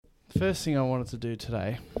The first thing I wanted to do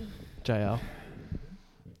today, JL,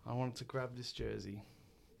 I wanted to grab this jersey.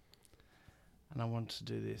 And I wanted to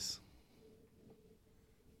do this.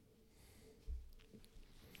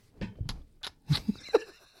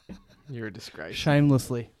 You're a disgrace.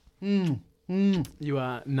 Shamelessly. You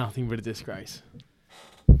are nothing but a disgrace.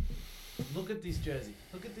 Look at this jersey.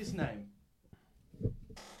 Look at this name.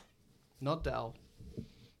 Not Dell.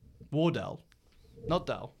 Wardell. Not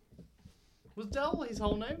Dell. Was Dell his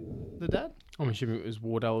whole name? The dad? I'm assuming it was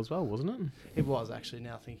Wardell as well, wasn't it? It was actually,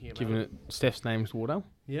 now thinking about Given it Steph's name's Wardell.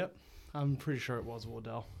 Yep. I'm pretty sure it was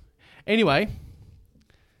Wardell. Anyway.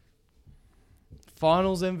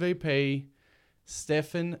 Finals MVP,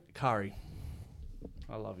 Stephen Curry.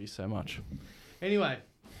 I love you so much. Anyway,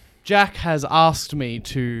 Jack has asked me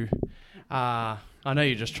to... I know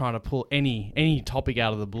you're just trying to pull any topic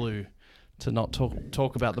out of the blue to not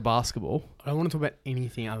talk about the basketball. I don't want to talk about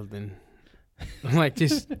anything other than... like,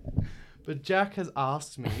 just... But Jack has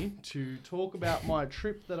asked me to talk about my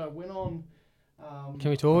trip that I went on...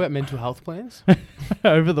 Can we talk about mental health plans?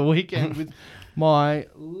 over the weekend with my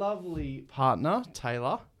lovely partner,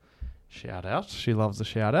 Taylor. Shout out. She loves a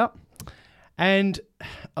shout out. And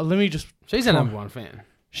let me just... She's a number one fan.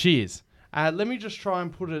 She is. Let me just try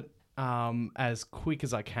and put it as quick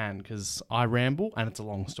as I can because I ramble and it's a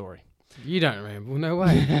long story. You don't ramble, no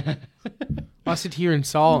way. I sit here in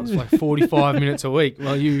silence for like 45 minutes a week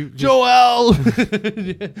while you... Joel!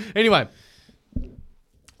 Anyway,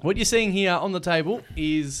 what you're seeing here on the table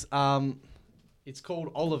is... it's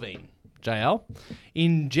called Olivine, JL.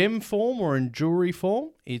 In gem form or in jewellery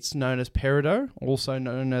form, it's known as peridot, also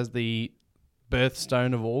known as the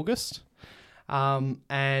birthstone of August.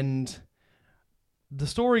 And the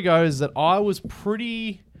story goes that I was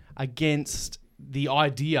pretty against the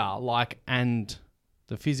idea, and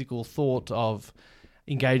the physical thought of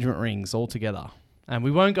engagement rings altogether. And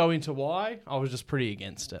we won't go into why. I was just pretty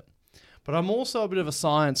against it. But I'm also a bit of a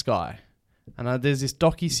science guy. And there's this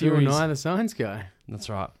docu-series... You're and I, the science guy. That's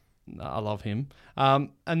right. I love him. And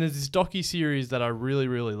there's this docu-series that I really,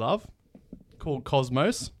 really love called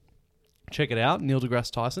Cosmos. Check it out. Neil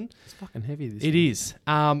deGrasse Tyson. It's fucking heavy, this It is.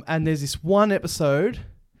 And there's this one episode.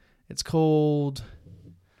 It's called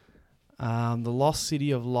The Lost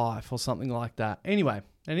City of Life or something like that. Anyway,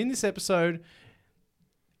 and in this episode,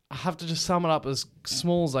 I have to just sum it up as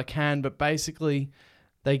small as I can, but basically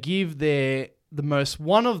they give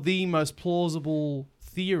one of the most plausible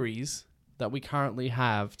theories that we currently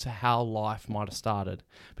have to how life might have started.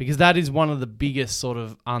 Because that is one of the biggest sort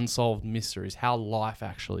of unsolved mysteries, how life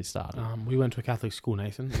actually started. We went to a Catholic school,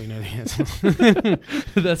 Nathan. We know the answer.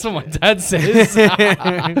 That's what my dad says.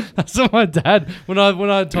 That's what my dad, when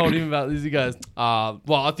I told him about this, he goes, well,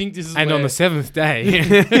 I think this is And on the seventh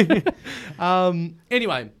day.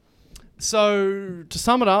 Anyway, so to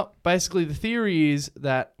sum it up, basically the theory is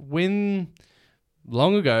that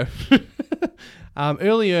long ago,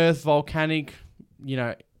 early Earth, volcanic,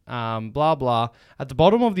 blah, blah. At the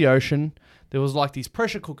bottom of the ocean, there was like these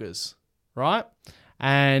pressure cookers, right?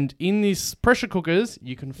 And in these pressure cookers,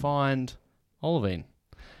 you can find olivine.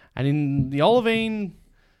 And in the olivine,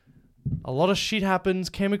 a lot of shit happens,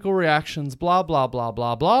 chemical reactions, blah, blah, blah,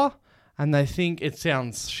 blah, blah. And they think it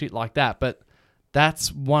sounds shit like that. But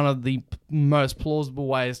that's one of the most plausible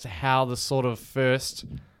ways to how the first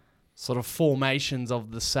formations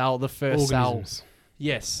of the cell, the first cell.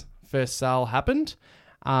 Yes, first cell happened.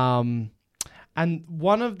 And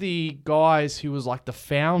one of the guys who was like the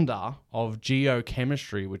founder of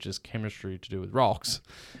geochemistry, which is chemistry to do with rocks,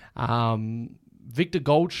 Victor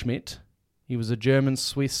Goldschmidt, he was a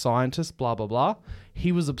German-Swiss scientist, blah, blah, blah.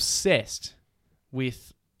 He was obsessed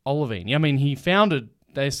with olivine. I mean,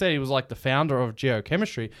 they said he was like the founder of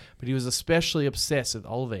geochemistry, but he was especially obsessed with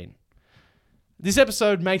olivine. This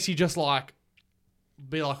episode makes you just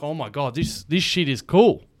be like, oh my God, this shit is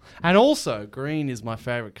cool. And also, green is my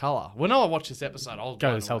favorite color. When I watch this episode, I'll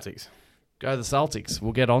go to the Celtics. Go to the Celtics.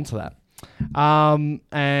 We'll get onto that.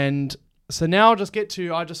 And so now I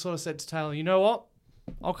just sort of said to Taylor, you know what?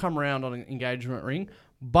 I'll come around on an engagement ring,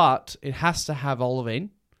 but it has to have olivine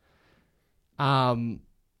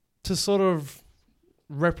to sort of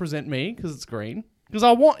represent me because it's green. Because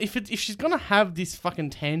I want, if she's going to have this fucking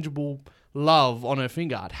tangible love on her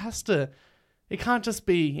finger, it can't just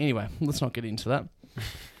be, anyway, let's not get into that. I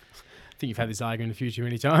think you've had this argument a few too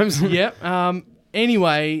many times. Yep.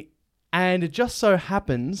 Anyway, and it just so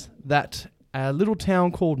happens that a little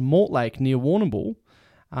town called Mortlake near Warrnambool,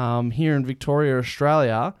 here in Victoria,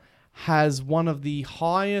 Australia, has one of the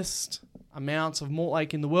highest amounts of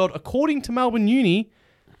Mortlake in the world. According to Melbourne Uni,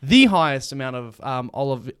 the highest amount of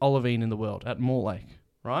olivine in the world at Mortlake,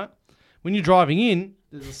 right? when you're driving in,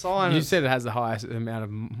 there's a sign. You said it has the highest amount of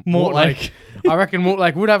Mortlake. I reckon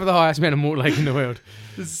Mortlake would have the highest amount of Mortlake in the world.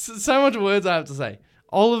 There's so much words I have to say.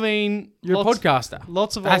 Olivine. You're a podcaster.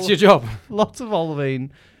 Lots of That's your job. Lots of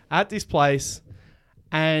Olivine at this place.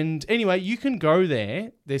 And anyway, you can go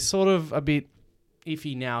there. They're sort of a bit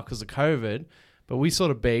iffy now because of COVID, but we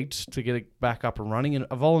sort of begged to get it back up and running. And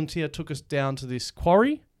a volunteer took us down to this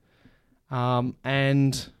quarry.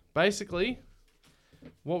 And basically,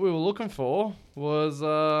 what we were looking for was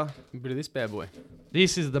A bit of this bad boy.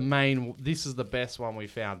 this is the best one we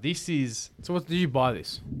found. This is So what did you buy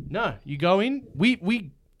this? no, you go in.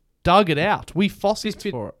 We dug it out. We fossed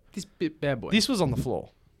for it. This bit bad boy. This was on the floor,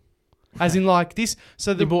 as in like this.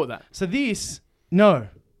 So you bought that. So this no,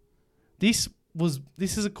 this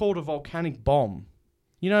is called a volcanic bomb.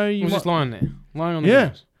 You know, It was just lying there, lying on the Yeah.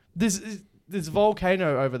 ground. There's a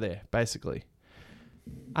volcano over there, basically.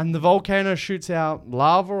 And the volcano shoots out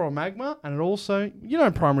lava or magma, and it also, you know,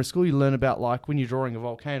 in primary school, you learn about, like, when you're drawing a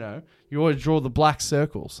volcano, you always draw the black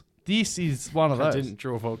circles. This is one of those. I didn't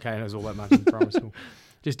draw volcanoes all that much in primary school.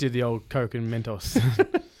 Just did the old Coke and Mentos.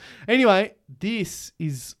 Anyway, this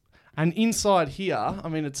is, and inside here, I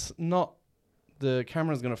mean, it's not, the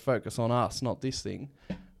camera's going to focus on us, not this thing,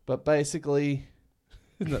 but basically,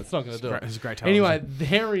 no, it's not going to do it. It's great television. Anyway,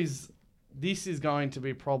 this is going to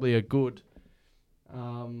be probably a good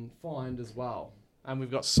find as well. And we've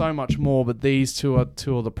got so much more, but these two are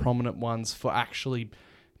two of the prominent ones for actually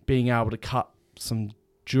being able to cut some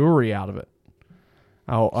jewelry out of it.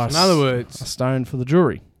 Oh, So in other words, a stone for the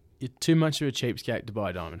jewelry. you're too much of a cheapskate to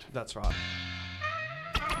buy a diamond. That's right.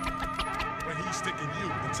 But he's sticking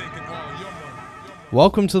you and taking all your money.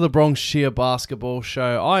 Welcome to the Bronx Shear Basketball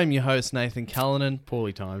Show. I am your host, Nathan Callanan.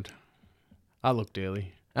 Poorly timed. I looked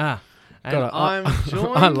early. And God, I'm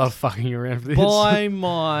joined I love fucking you around for this. by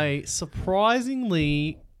my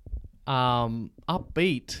surprisingly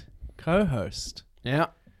upbeat co-host. Yeah.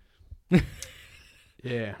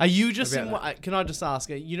 Yeah. Are you just About can I just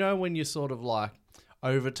ask, you know, when you're sort of like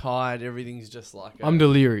overtired, everything's just like I'm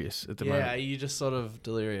delirious at the yeah, are moment. you just sort of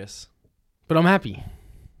delirious? But I'm happy.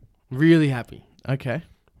 Really happy. Okay.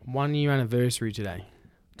 1 year anniversary today.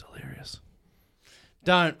 Delirious.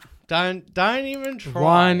 Don't even try.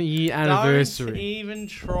 1 year Don't anniversary. even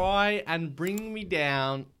try and bring me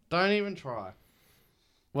down. Don't even try.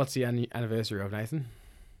 What's the anniversary of, Nathan?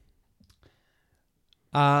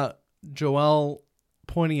 Joel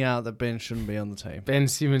pointing out that Ben shouldn't be on the team. Ben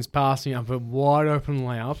Simmons passing up a wide open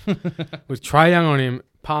layup with Trae Young on him,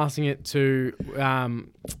 passing it to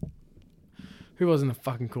who was in the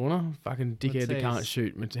fucking corner? Fucking dickhead that can't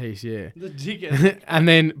shoot. Matisse, yeah. The dickhead. And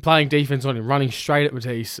then playing defense on him, running straight at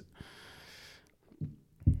Matisse.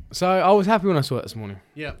 So I was happy when I saw that this morning.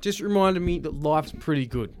 Yeah. Just reminded me that life's pretty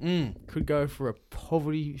good. Mm. Could go for a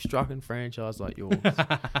poverty-stricken franchise like yours.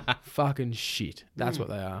 Fucking shit. That's what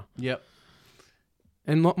they are. Yep.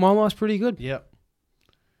 And my life's pretty good. Yep.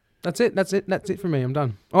 That's it for me. I'm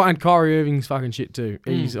done. Oh, and Kyrie Irving's fucking shit too.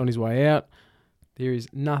 He's on his way out. There is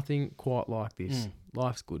nothing quite like this.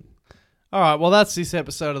 Life's good. All right. Well, that's this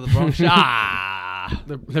episode of the Bronx.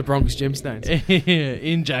 The Bronx Gemstones.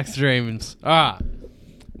 In Jack's dreams. All right.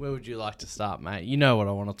 Where would you like to start, mate? You know what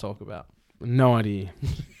I want to talk about. No idea.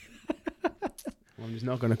 I'm just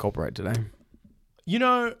not going to cooperate today. You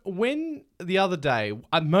know, when the other day,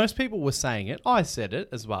 most people were saying it. I said it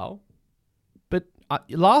as well. But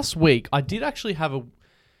last week, I did actually have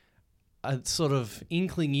a sort of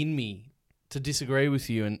inkling in me to disagree with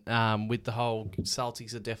you and with the whole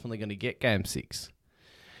Celtics are definitely going to get Game 6.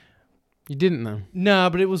 You didn't though. No,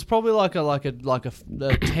 but it was probably like a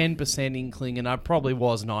 10% inkling, and I probably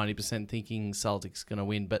was 90% thinking Celtics going to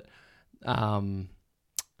win. But I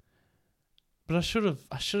should have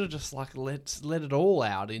just like let it all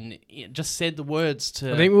out and just said the words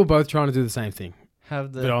to. I think we were both trying to do the same thing,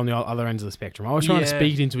 have the but on the other ends of the spectrum. I was trying to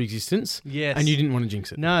speak it into existence, yes, and you didn't want to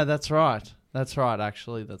jinx it. No, that's right. That's right.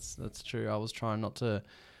 Actually, that's true. I was trying not to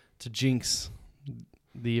jinx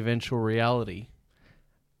the eventual reality.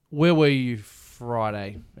 Where were you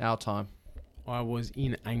Friday, our time? I was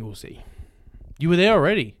in Anglesey. You were there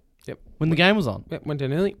already? Yep. When the game was on? Yep, went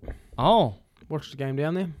down early. Oh. Watched the game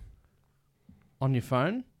down there. On your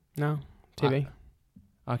phone? No, TV.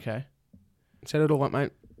 Okay. Set it all up,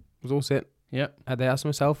 mate. It was all set. Yep. Had the house to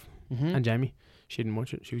myself Mm-hmm. and Jamie. She didn't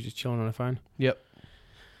watch it. She was just chilling on her phone. Yep.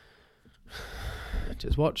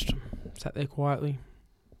 Just watched. Sat there quietly.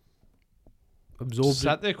 Absorbed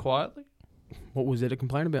Sat it. there quietly? What was there to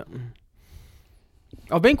complain about?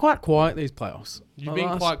 I've been quite quiet these playoffs. You've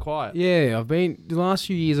been quite quiet. Yeah, the last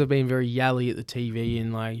few years I've been very yally at the TV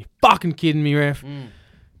and like, you fucking kidding me, ref? Mm.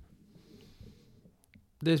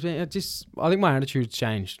 there's been I think my attitude's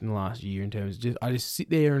changed in the last year in terms of I just sit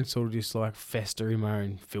there and sort of just like fester in my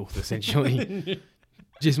own filth essentially.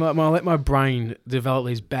 Just let my brain develop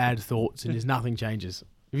these bad thoughts and just nothing changes.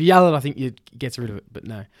 If you yell it, I think it gets rid of it, but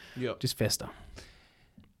no, just fester.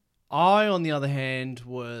 I, on the other hand,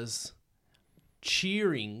 was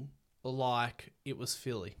cheering like it was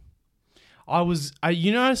Philly. I was,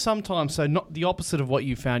 sometimes, so not the opposite of what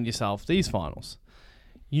you found yourself, these finals.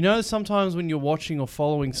 Sometimes when you're watching or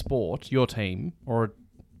following sport, your team, or,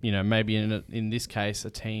 maybe in this case, a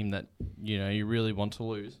team that, you really want to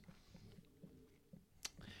lose,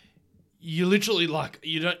 you literally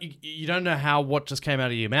you don't know what just came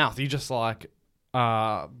out of your mouth. You just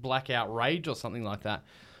blackout rage or something like that.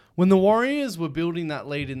 When the Warriors were building that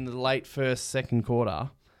lead in the late first, second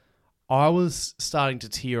quarter, I was starting to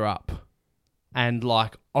tear up, and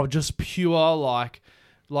of just pure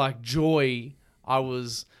joy. I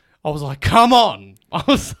was like, come on! I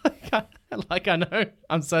was like, I know,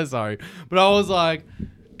 I'm so sorry, but I was like,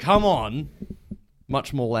 come on!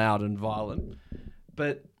 Much more loud and violent,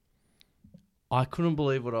 but I couldn't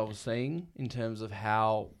believe what I was seeing in terms of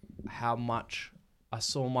how much I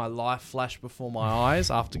saw my life flash before my eyes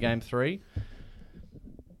after Game 3.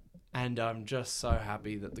 And I'm just so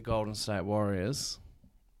happy that the Golden State Warriors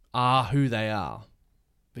are who they are,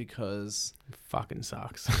 because it fucking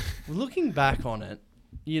sucks. Looking back on it,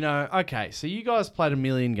 okay, so you guys played a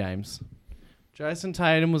million games. Jason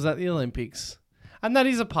Tatum was at the Olympics. And that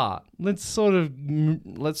is a part. Let's sort of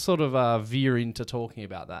veer into talking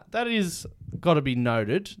about that. That is got to be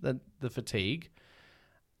noted, that the fatigue.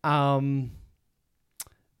 But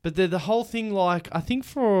the whole thing, I think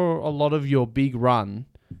for a lot of your big run,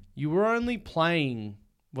 you were only playing,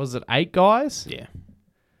 was it 8 guys? Yeah.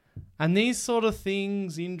 And these sort of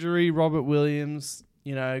things, injury, Robert Williams,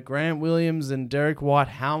 Grant Williams and Derek White,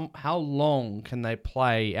 how long can they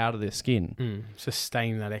play out of their skin?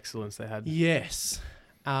 Sustain that excellence they had. Yes.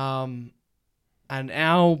 And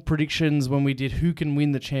our predictions when we did who can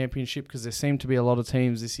win the championship, because there seemed to be a lot of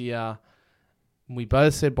teams this year, we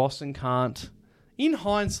both said Boston can't. In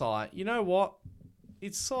hindsight, you know what?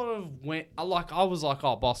 It sort of went, I was like,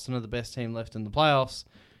 oh, Boston are the best team left in the playoffs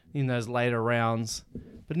in those later rounds.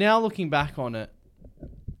 But now looking back on it,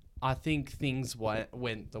 I think things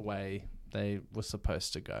went the way they were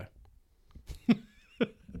supposed to go.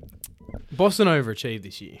 Boston overachieved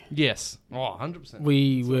this year. Yes. Oh,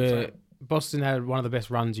 100%. Boston had one of the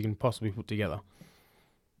best runs you can possibly put together.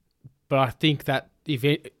 But I think that if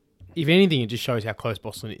anything, it just shows how close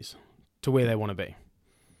Boston is to where they want to be.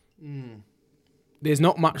 There's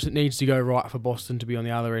not much that needs to go right for Boston to be on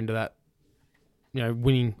the other end of that,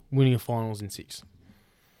 winning a finals in 6.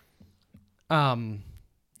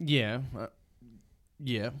 Yeah.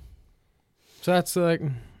 Yeah. So that's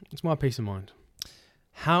it's my peace of mind.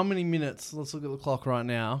 How many minutes? Let's look at the clock right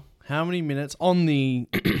now. How many minutes on the?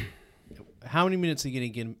 How many minutes are you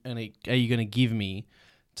going to give me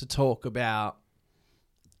to talk about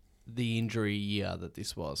the injury year that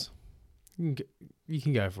this was? You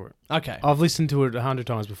can go for it. Okay. I've listened to it 100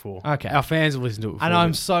 times before. Okay. Our fans have listened to it before. And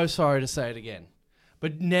I'm so sorry to say it again.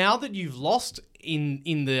 But now that you've lost in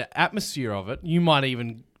the atmosphere of it, you might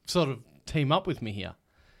even sort of team up with me here.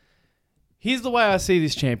 Here's the way I see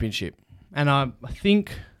this championship. And I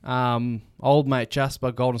think old mate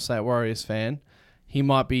Jasper, Golden State Warriors fan, he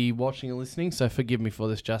might be watching and listening, so forgive me for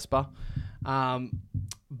this, Jasper.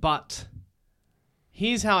 But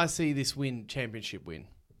here's how I see this championship win.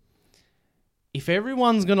 If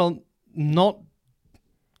everyone's going to not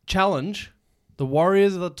challenge, the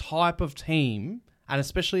Warriors are the type of team, and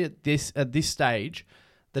especially at this stage,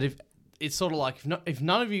 that if it's sort of like if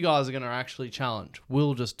none of you guys are going to actually challenge,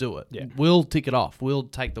 we'll just do it. Yeah. We'll tick it off. We'll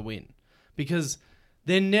take the win. Because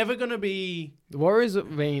they're never going to be... The Warriors,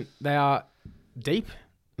 they are deep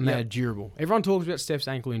and they are durable. Everyone talks about Steph's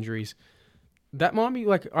ankle injuries. That might be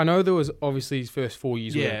I know there was obviously his first 4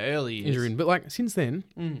 years early years. injury, but since then,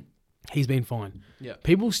 he's been fine. Yeah.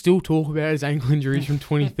 People still talk about his ankle injuries from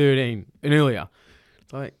 2013 and earlier.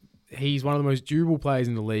 He's one of the most durable players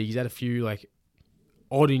in the league. He's had a few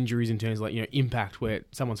odd injuries in terms of impact where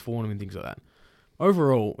someone's fallen him and things like that.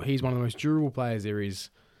 Overall, he's one of the most durable players there is,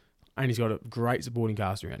 and he's got a great supporting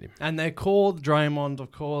cast around him. And they called Draymond,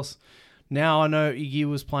 of course. Now I know Iggy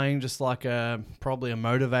was playing just probably a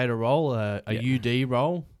motivator role, a UD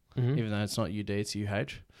role, even though it's not UD, it's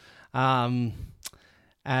UH.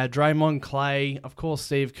 Draymond, Clay, of course,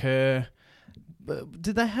 Steve Kerr.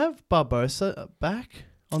 Did they have Barbosa back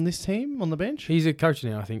on this team on the bench? He's a coach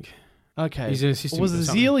now, I think. Okay. He's an assistant. Was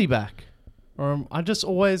Zealy back? Or I just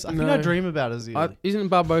always, I think I No. dream about Azili. Isn't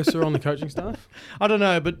Barbosa on the coaching staff? I don't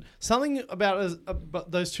know, but something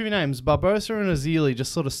about those two names, Barbosa and Azili,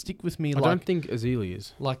 just sort of stick with me I don't think Azili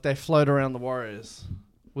is. like they float around the Warriors.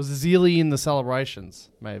 Was Azili in the celebrations?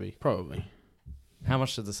 Maybe. Probably. How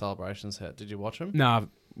much did the celebrations hurt? Did you watch them? Nah,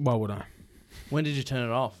 why would I? When did you turn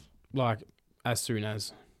it off? Like, as soon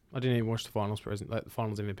as. I didn't even watch the finals the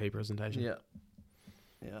finals MVP presentation.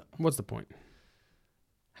 Yeah. What's the point?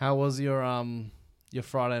 How was your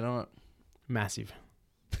Friday night? Massive.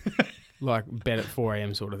 Like, bed at 4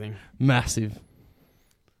 a.m. sort of thing. Massive.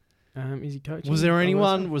 Is he coaching? Was there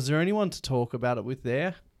Barbosa? anyone to talk about it with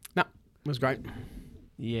there? It was great.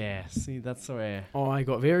 Yeah. See, that's where. I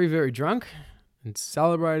got very, very drunk and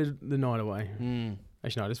celebrated the night away. Mm.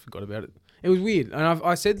 Actually, no, I just forgot about it. It was weird. And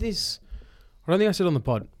I said this, I don't think I said it on the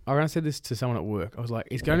pod. I said this to someone at work. I was like,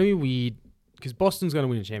 it's going to be weird because Boston's going to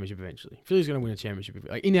win a championship eventually. Philly's going to win a championship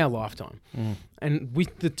like in our lifetime. Mm. And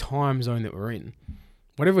with the time zone that we're in,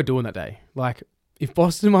 whatever we're doing that day, like if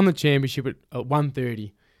Boston won the championship at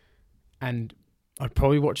 1:30 and I'd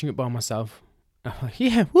probably be watching it by myself. I'm like,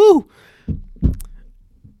 yeah, woo!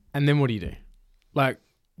 And then what do you do? Like,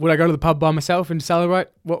 would I go to the pub by myself and celebrate?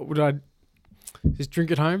 What would I just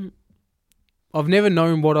drink at home? I've never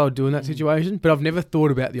known what I would do in that situation, but I've never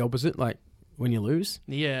thought about the opposite, like when you lose.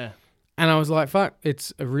 Yeah. And I was like, fuck,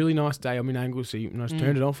 it's a really nice day. I'm in Anglesey, and I just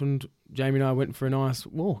turned it off, and Jamie and I went for a nice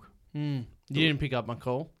walk. Mm. You didn't pick up my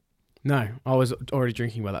call? No, I was already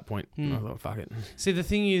drinking by that point. And I thought, fuck it. See, the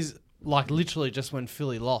thing is, like, literally just when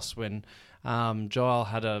Philly lost, when Joel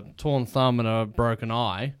had a torn thumb and a broken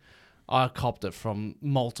eye, I copped it from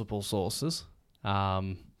multiple sources.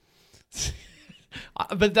 But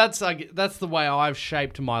that's the way I've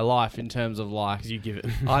shaped my life in terms of, like, 'Cause you give it.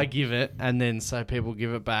 I give it, and then so people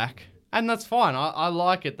give it back. And that's fine. I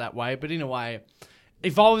like it that way. But in a way,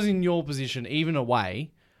 if I was in your position, even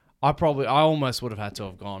away, I almost would have had to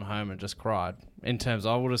have gone home and just cried. In terms,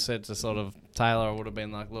 I would have said to sort of Taylor, I would have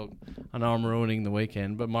been like, look, I know I'm ruining the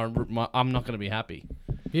weekend, but I'm not going to be happy.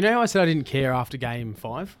 You know how I said I didn't care after game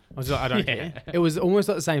 5? I was like, I don't care. It was almost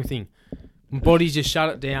like the same thing. My body just shut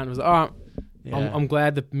it down. It was like, all right, Yeah. I'm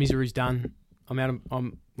glad the misery's done. I'm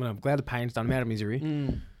glad the pain's done. I'm out of misery.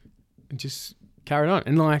 And just carried on.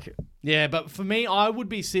 And like, Yeah, but for me, I would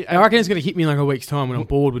be... I reckon it's going to hit me in like a week's time when I'm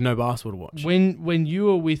bored with no basketball to watch. When you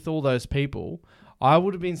were with all those people, I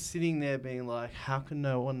would have been sitting there being like, how can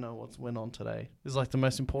no one know what's went on today? It's like the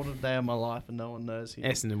most important day of my life and no one knows here.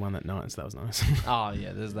 Essendon won that night, so that was nice. Oh,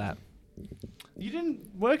 yeah, there's that. You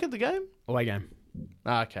didn't work at the game? Away game.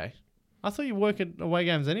 Ah, okay. I thought you work at away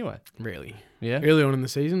games anyway. Really. Yeah? Early on in the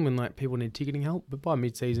season when like people need ticketing help, but by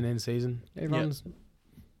mid-season, end season, everyone's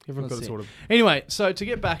got Let's it see. sorted. Anyway, so to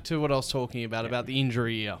get back to what I was talking about the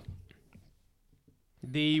injury year.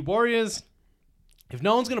 The Warriors, if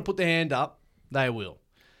no one's going to put their hand up, they will.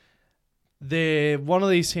 They're one of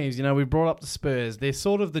these teams, we brought up the Spurs. They're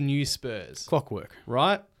sort of the new Spurs. Clockwork.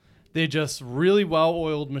 Right? They're just really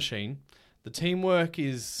well-oiled machine. The teamwork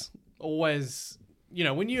is always,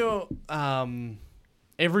 when you're,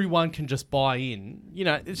 everyone can just buy in,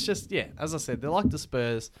 it's just, as I said, they're like the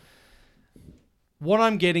Spurs. What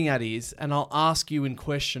I'm getting at is, and I'll ask you in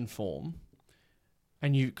question form,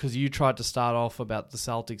 and because you tried to start off about the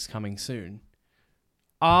Celtics coming soon,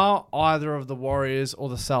 are either of the Warriors or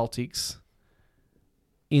the Celtics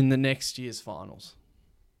in the next year's finals?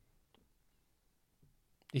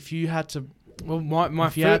 If you had to... Well,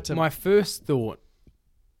 my first thought,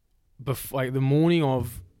 like the morning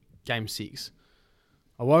of Game 6,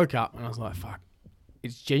 I woke up and I was like, fuck,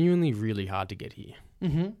 it's genuinely really hard to get here.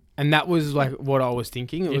 Mm-hmm. And that was like what I was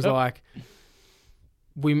thinking. It was like,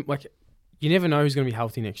 you never know who's going to be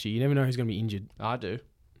healthy next year. You never know who's going to be injured. I do.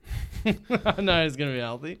 I know who's going to be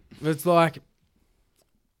healthy. But it's like,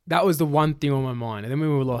 that was the one thing on my mind. And then when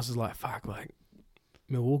we were lost, it's like, fuck, like,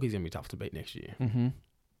 Milwaukee's going to be tough to beat next year. Mm-hmm.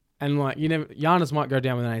 And like, Giannis might go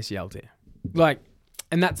down with an ACL tear. Like,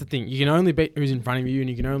 and that's the thing. You can only beat who's in front of you, and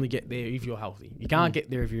you can only get there if you're healthy. You can't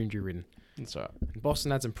get there if you're injury ridden. That's right. And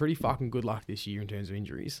Boston had some pretty fucking good luck this year in terms of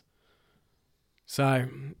injuries. So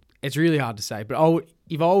it's really hard to say. But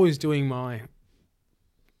if I was doing my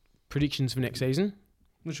predictions for next season,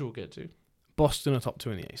 Which we'll get to. Boston are top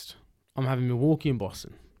 2 in the East. I'm having Milwaukee and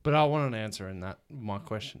Boston. But I want an answer in that, my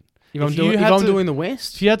question. If I'm doing the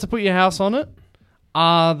West, If you had to put your house on it,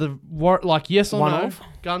 yes or One no, of?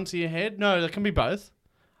 gun to your head? No, that can be both.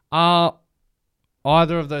 Are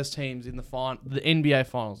either of those teams in the NBA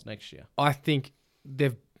Finals next year? I think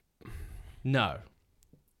they've... No.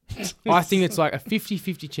 I think it's like a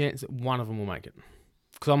 50-50 chance that one of them will make it.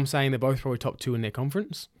 Because I'm saying they're both probably top 2 in their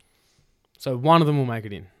conference. So one of them will make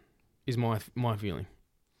it in. is my feeling.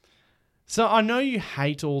 So I know you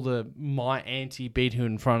hate all the my anti beat who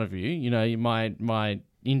in front of you. You know my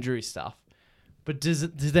injury stuff. But do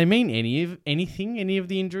they mean anything? Any of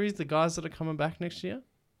the injuries? The guys that are coming back next year?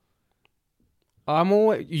 I'm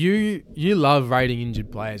always you love rating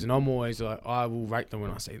injured players, and I'm always like I will rate them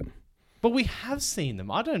when I see them. But we have seen them.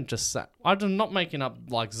 I don't just say. I'm not making up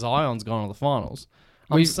like Zion's gone to the finals.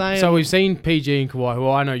 I'm saying So we've seen PG and Kawhi, who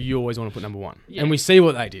I know you always want to put number one, Yeah. and we see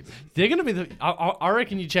what they did. they're going to be the. I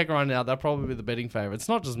reckon you check right now. They'll probably be the betting favourite. It's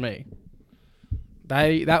not just me.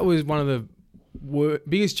 That was one of the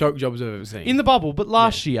biggest choke jobs I've ever seen. In the bubble, but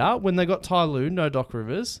last year when they got Ty Lue, no Doc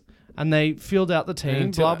Rivers, and they filled out the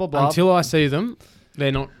team, blah blah blah. Until I see them,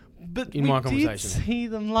 they're not, but in we my did conversation. see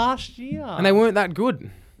them last year, and they weren't that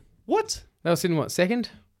good. What? They were sitting second,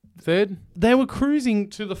 third. They were cruising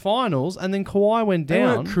to the finals, and then Kawhi went They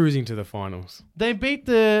down. weren't cruising to the finals. They beat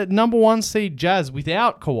the number 1 seed Jazz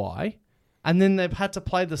without Kawhi, and then they've had to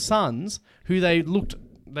play the Suns, who they looked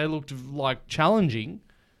like challenging,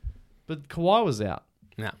 but Kawhi was out.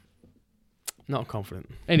 Nah, not confident.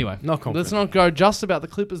 Anyway, Not confident. let's not go just about the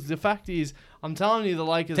Clippers. The fact is, I'm telling you, the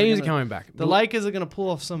Lakers Teams are are coming back. The Lakers are going to pull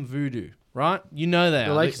off some voodoo, right? You know they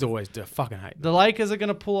The are. Lakers always do. Fucking hate. The Lakers are going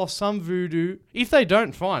to pull off some voodoo. If they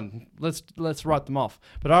don't, fine. Let's write them off.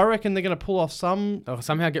 But I reckon they're going to pull off some. They'll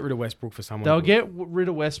somehow get rid of Westbrook for someone. They'll good. get rid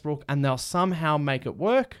of Westbrook and they'll somehow make it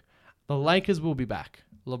work. The Lakers will be back.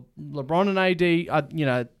 LeBron and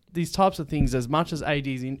AD, these types of things. As much as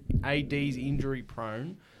AD's injury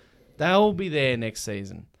prone, they'll be there next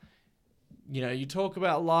season. You talk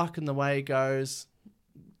about luck and the way it goes.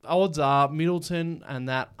 Odds are Middleton and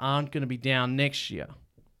that aren't going to be down next year.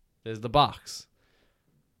 There's the Bucks.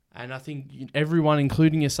 And I think everyone,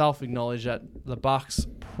 including yourself, acknowledge that the Bucks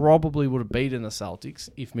probably would have beaten the Celtics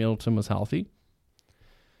if Middleton was healthy.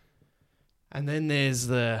 And then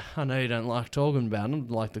there's I know you don't like talking about them,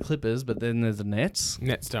 like the Clippers, but then there's the Nets.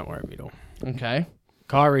 Nets don't worry me at all. Okay.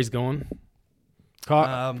 Kyrie's gone.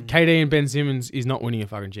 KD and Ben Simmons is not winning a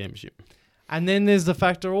fucking championship. And then there's the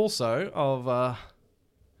factor also of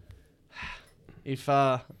if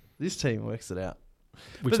this team works it out.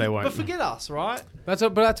 Which they won't. But forget us, right? That's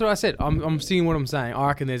what I said. I'm seeing what I'm saying. I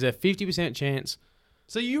reckon there's a 50% chance.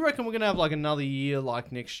 So you reckon we're going to have like another year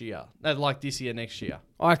like next year? Like this year, next year?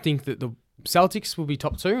 I think that the Celtics will be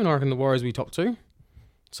top 2, and I reckon the Warriors will be top 2.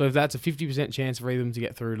 So if that's a 50% chance for either of them to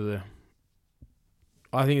get through to the...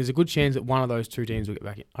 I think there's a good chance that one of those two teams will get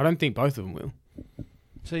back in. I don't think both of them will.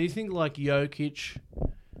 So you think like Jokic,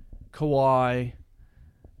 Kawhi,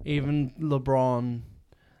 even LeBron,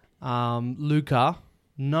 Luka,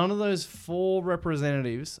 none of those 4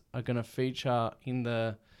 representatives are going to feature in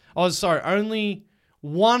the... Oh, sorry, only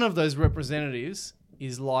one of those representatives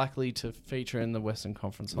is likely to feature in the Western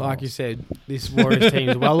Conference Finals. Like you said, this Warriors team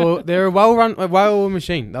is they're a well-run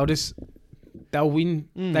machine. They'll win.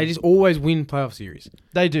 They just always win playoff series.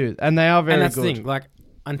 They do, and they are very and that's good. the thing. Like,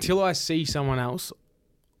 until I see someone else,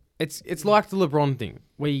 it's like the LeBron thing.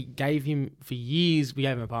 We gave him for years. We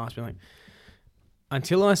gave him a pass. We're like,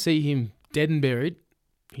 until I see him dead and buried,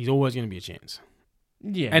 he's always going to be a chance.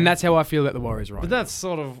 Yeah, And that's how I feel about the Warriors right but now. that's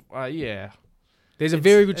sort of yeah. There's a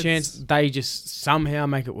very good chance they just somehow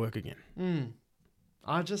make it work again.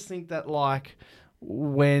 I just think that like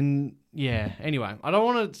when anyway, I don't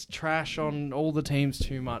want to trash on all the teams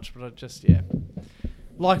too much, but I just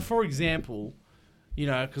like for example,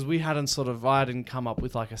 because I hadn't come up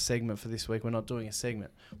with like a segment for this week. We're not doing a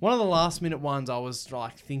segment. One of the last minute ones I was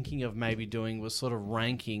like thinking of maybe doing was sort of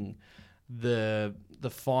ranking the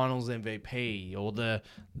finals MVP or the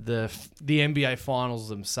NBA finals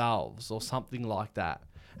themselves or something like that.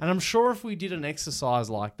 And I'm sure if we did an exercise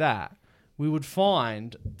like that, we would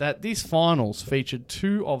find that these finals featured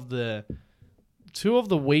two of the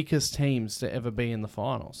weakest teams to ever be in the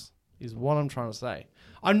finals, is what I'm trying to say.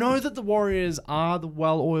 I know that the Warriors are the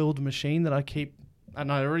well-oiled machine that I keep,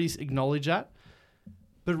 and I already acknowledge that.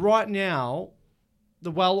 But right now,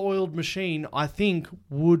 the well-oiled machine, I think,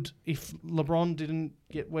 would, if LeBron didn't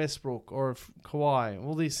get Westbrook or if Kawhi,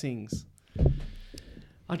 all these things.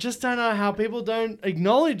 I just don't know how people don't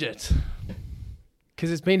acknowledge it.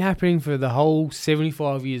 Because it's been happening for the whole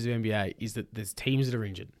 75 years of NBA, is that there's teams that are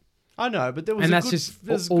injured. I know, but there was And a that's good, just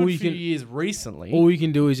there's a all good you few can- years recently. All you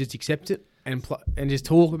can do is just accept it and just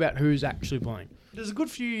talk about who's actually playing. There's a good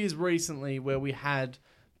few years recently where we had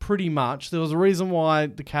pretty much... There was a reason why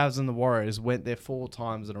the Cavs and the Warriors went there 4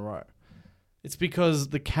 times in a row. It's because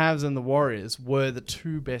the Cavs and the Warriors were the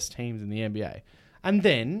 2 best teams in the NBA. And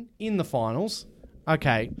then, in the finals,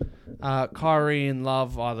 Kyrie and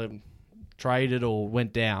Love either traded or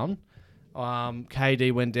went down.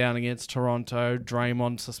 KD went down against Toronto.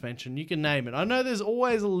 Draymond suspension. You can name it. I know there's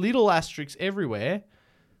always a little asterisk everywhere.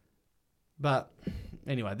 But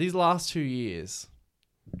anyway, these last 2 years.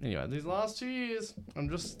 I'm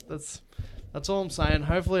just that's all I'm saying.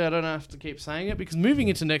 Hopefully I don't have to keep saying it because moving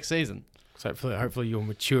into next season. So hopefully you'll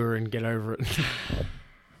mature and get over it.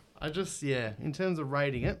 In terms of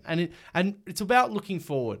rating it, and it's about looking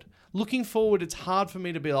forward. Looking forward, it's hard for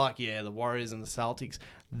me to be like, yeah, the Warriors and the Celtics,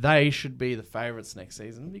 they should be the favourites next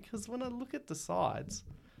season because when I look at the sides.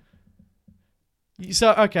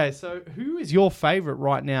 So who is your favourite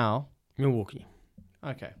right now? Milwaukee.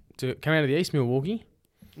 Okay. To come out of the East, Milwaukee.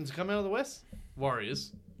 And to come out of the West?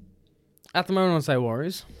 Warriors. At the moment, I'd say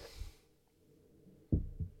Warriors.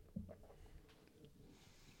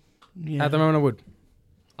 Yeah. At the moment, I would.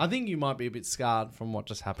 I think you might be a bit scarred from what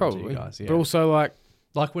just happened Probably. to you guys. Yeah. But also,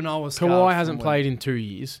 like when I was scarred Kawhi from hasn't when- played in 2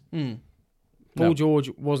 years. Paul George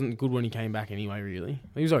wasn't good when he came back anyway, really.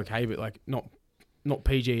 He was okay, but not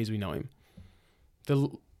PG as we know him. The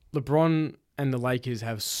LeBron and the Lakers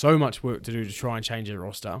have so much work to do to try and change their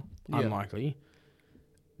roster. Yeah. Unlikely.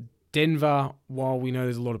 Denver, while we know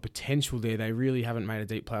there's a lot of potential there, they really haven't made a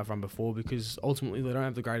deep playoff run before because ultimately they don't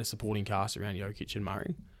have the greatest supporting cast around Jokic and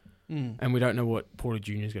Murray. And we don't know what Porter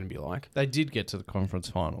Jr. is going to be like. They did get to the conference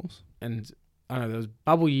finals. And I know there was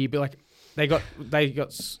bubble year, but they got it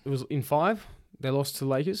was in 5. They lost to the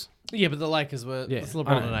Lakers. Yeah, but the Lakers were it's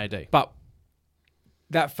LeBron and AD. But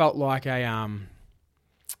that felt like a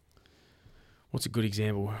what's a good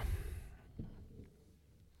example?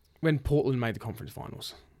 When Portland made the conference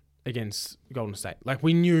finals against Golden State,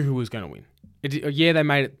 we knew who was going to win. They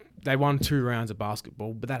made it. They won 2 rounds of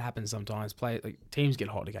basketball, but that happens sometimes. Teams get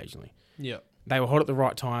hot occasionally. Yeah, they were hot at the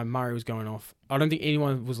right time. Murray was going off. I don't think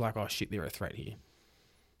anyone was like, "Oh shit, they're a threat here,"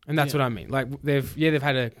 and that's what I mean. They've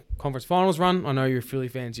had a conference finals run. I know you're a Philly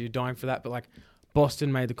fan, so you're dying for that. But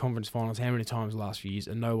Boston made the conference finals how many times the last few years,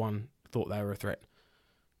 and no one thought they were a threat.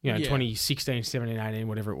 2016, 17, 18,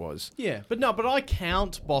 whatever it was. Yeah, but I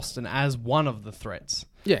count Boston as one of the threats.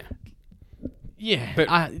 Yeah. Yeah, but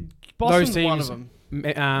Boston's those teams, one of them.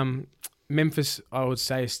 Memphis, I would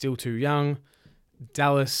say, is still too young.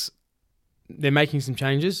 Dallas, they're making some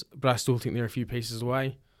changes, but I still think they're a few pieces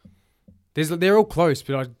away. They're all close,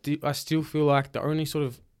 but I still feel like the only sort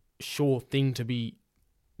of sure thing to be,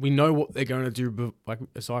 we know what they're going to do, but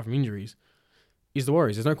aside from injuries, is the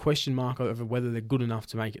Warriors. There's no question mark over whether they're good enough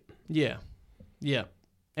to make it. Yeah. Yeah.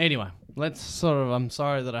 Anyway, I'm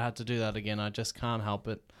sorry that I had to do that again. I just can't help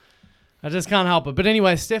it. But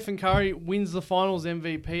anyway, Stephen Curry wins the Finals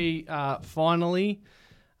MVP finally.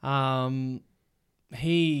 That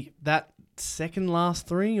second last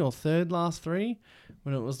 3 or third last 3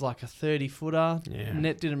 when it was like a 30-footer. Yeah.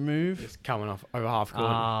 Net didn't move. It's coming off over half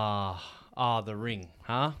court. The ring,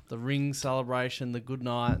 huh? The ring celebration, the good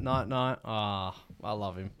night. I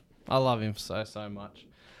love him. I love him so much.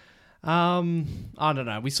 I don't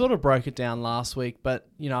know. We sort of broke it down last week, but,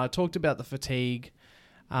 I talked about the fatigue.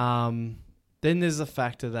 Then there's the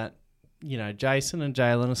factor that, Jason and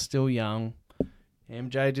Jalen are still young.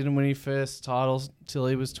 MJ didn't win his first titles till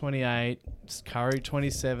he was 28. Curry,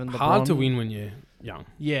 27. Hard to win when you're young.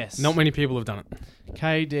 Yes. Not many people have done it.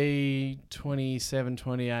 KD, 27,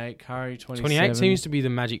 28. Curry, 27. 28 seems to be the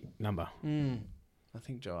magic number. I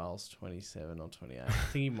think Joel's 27 or 28. I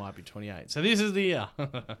think he might be 28. So this is the year.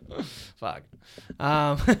 Fuck.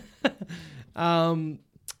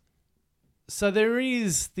 So there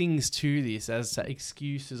is things to this as to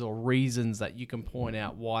excuses or reasons that you can point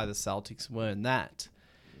out why the Celtics weren't that.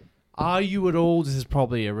 Are you at all, this is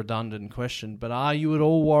probably a redundant question, but are you at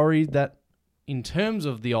all worried that in terms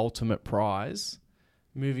of the ultimate prize,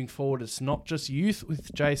 moving forward, it's not just youth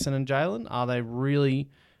with Jason and Jalen? Are they really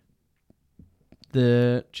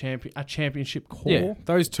a championship core? Yeah,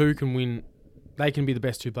 those two can win. They can be the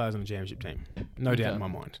best 2 players on the championship team. No doubt in my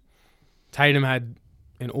mind. Tatum had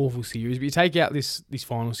an awful series, but you take out this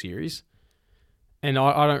final series, and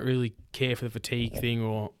I don't really care for the fatigue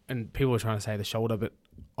thing, and people are trying to say the shoulder, but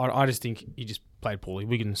I just think he just played poorly.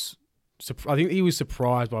 Wiggins, I think he was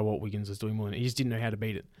surprised by what Wiggins was doing more than he just didn't know how to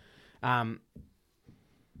beat it. But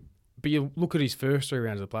you look at his first 3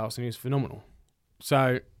 rounds of the playoffs, and he was phenomenal.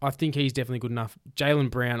 So I think he's definitely good enough.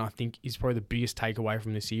 Jaylen Brown, I think, is probably the biggest takeaway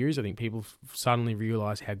from this series. I think people suddenly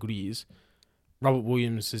realise how good he is. Robert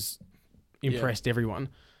Williams has impressed everyone.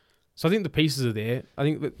 So I think the pieces are there. I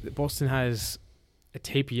think that Boston has a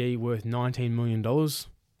TPE worth $19 million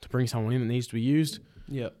to bring someone in that needs to be used.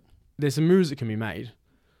 Yep. There's some moves that can be made.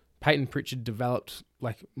 Peyton Pritchard developed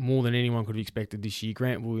more than anyone could have expected this year.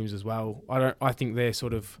 Grant Williams as well. I think they're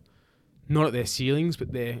sort of not at their ceilings,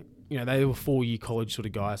 but they're they were 4-year college sort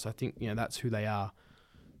of guys. So I think, that's who they are.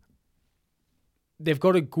 They've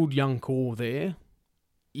got a good young core there.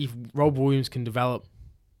 If Rob Williams can develop,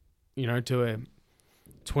 to a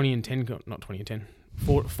 20 and 10, not 20 and 10,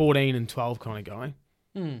 14 and 12 kind of guy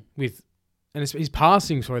with, and his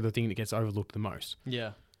passing, sorry, the thing that gets overlooked the most.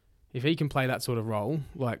 Yeah. If he can play that sort of role,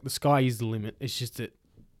 like the sky is the limit. It's just that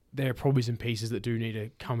there are probably some pieces that do need to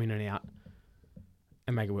come in and out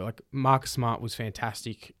and make it work. Like Marcus Smart was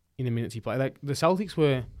fantastic in the minutes he played. Like the Celtics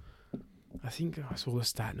were, I think I saw the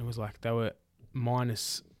stat and it was like they were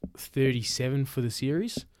minus 37 for the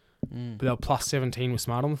series, but they were plus 17 with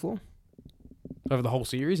Smart on the floor over the whole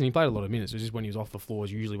series, and he played a lot of minutes. It was just when he was off the floor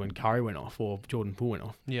is usually when Curry went off or Jordan Poole went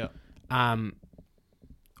off. Yeah.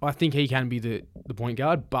 I think he can be the point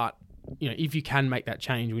guard, but if you can make that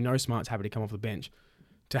change, we know Smart's happy to come off the bench.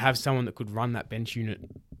 To have someone that could run that bench unit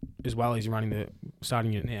as well as running the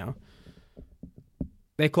starting unit now,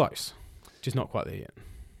 they're close, just not quite there yet.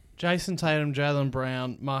 Jason Tatum, Jaylen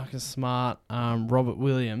Brown, Marcus Smart, Robert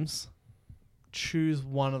Williams. Choose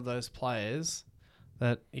one of those players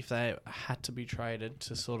that if they had to be traded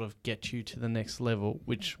to sort of get you to the next level,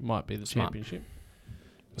 which might be the championship.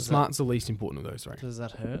 Smart's the least important of those three. Does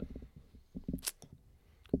that hurt?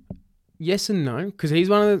 Yes and no, because he's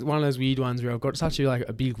one of those weird ones where I've got such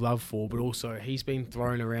a big love for, but also he's been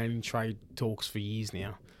thrown around in trade talks for years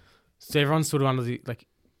now. So everyone's sort of under the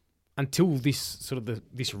until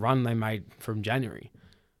this run they made from January.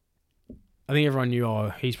 I think everyone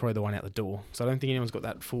knew he's probably the one out the door. So I don't think anyone's got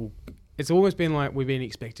that full. It's almost been like we've been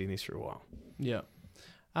expecting this for a while. Yeah.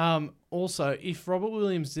 Also, if Robert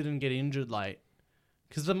Williams didn't get injured late,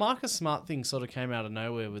 because the Marcus Smart thing sort of came out of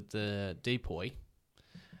nowhere with the depoy.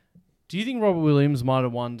 Do you think Robert Williams might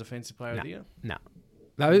have won Defensive Player of the Year? No.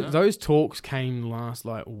 Those talks came last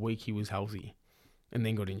week he was healthy and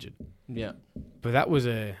then got injured. Yeah. But that was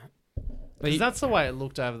because that's the way it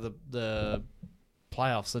looked over the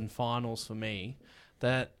playoffs and finals for me,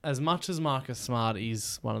 that as much as Marcus Smart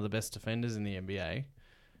is one of the best defenders in the NBA,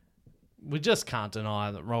 we just can't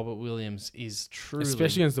deny that Robert Williams is truly...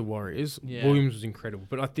 Especially against the Warriors. Yeah. Williams was incredible.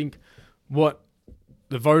 But I think what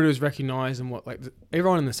the voters recognise and what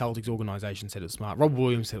everyone in the Celtics organisation said it was Smart. Rob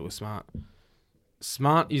Williams said it was Smart.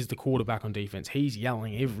 Smart is the quarterback on defence. He's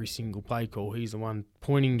yelling every single play call. He's the one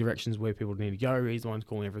pointing directions where people need to go. He's the one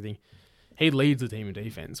calling everything. He leads the team in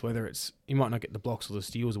defence, whether it's... He might not get the blocks or the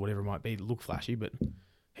steals or whatever it might be that look flashy, but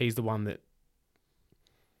he's the one that...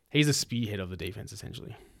 He's the spearhead of the defence,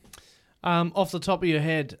 essentially. Off the top of your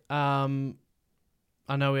head, I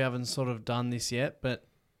know we haven't sort of done this yet, but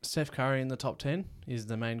Steph Curry in the top 10 is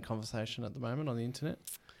the main conversation at the moment on the internet.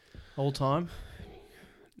 All time?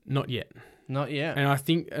 Not yet. Not yet. And I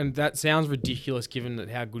think, and that sounds ridiculous given that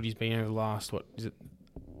how good he's been over the last,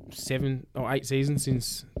 7 or 8 seasons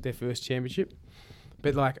since their first championship.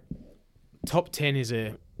 But top 10 is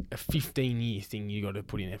a 15-year thing you got to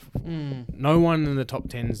put in effort for. No one in the top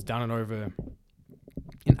 10's done it over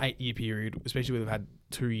an 8-year period, especially when they've had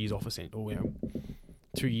 2 years off or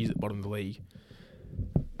 2 years at the bottom of the league.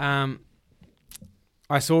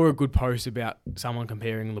 I saw a good post about someone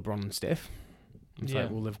comparing LeBron and Steph. It's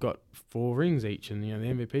like, well, they've got 4 rings each, and the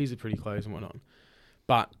MVPs are pretty close and whatnot.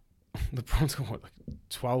 But LeBron's got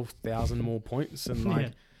 12,000 more points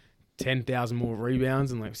and 10,000 more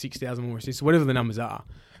rebounds and 6,000 more assists, whatever the numbers are.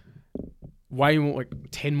 Way more,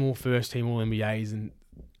 10 more first team All NBAs, and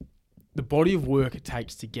the body of work it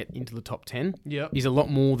takes to get into the top 10 is a lot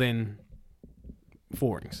more than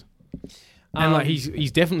 4 rings. And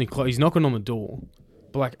he's definitely close. He's knocking on the door.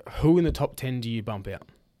 But who in the top 10 do you bump out?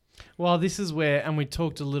 Well, this is where, and we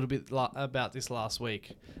talked a little bit about this last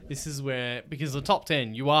week. This is where, because the top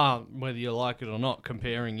 10, you are, whether you like it or not,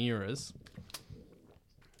 comparing eras.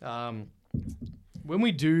 When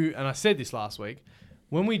we do, and I said this last week,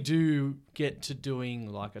 when we do get to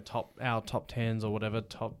doing our top 10s or whatever,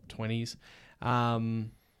 top 20s,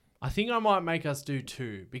 I think I might make us do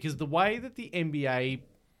 2, because the way that the NBA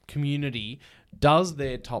community does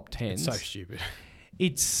their top 10s... It's so stupid.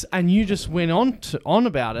 And you just went on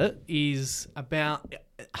about it, is about...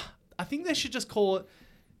 I think they should just call it...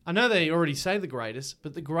 I know they already say the greatest,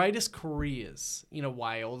 but the greatest careers, in a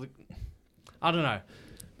way, or I don't know.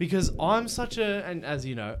 Because I'm such a... And as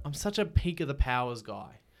you know, I'm such a peak of the powers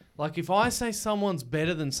guy. If I say someone's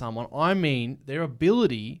better than someone, I mean their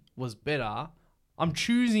ability was better. I'm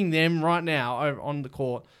choosing them right now on the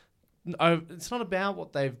court. It's not about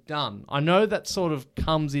what they've done. I know that sort of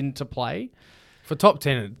comes into play. For top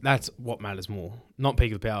 10, that's what matters more. Not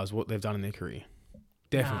peak of the powers, what they've done in their career.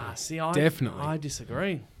 Definitely. Definitely. I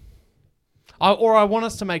disagree. I want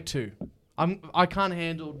us to make 2. I can't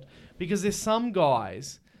handle... Because there's some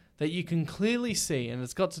guys that you can clearly see, and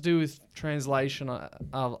it's got to do with translation,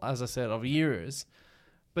 as I said, of eras.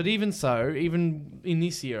 But even so, even in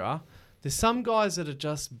this era, there's some guys that are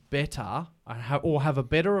just better or have a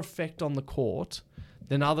better effect on the court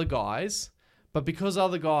than other guys. But because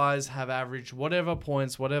other guys have averaged whatever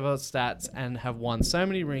points, whatever stats, and have won so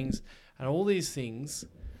many rings and all these things,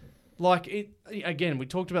 like it again, we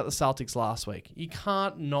talked about the Celtics last week. You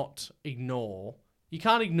can't ignore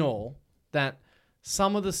that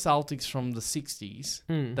some of the Celtics from the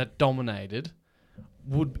 60s that dominated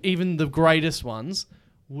even the greatest ones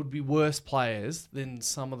would be worse players than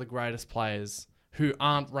some of the greatest players who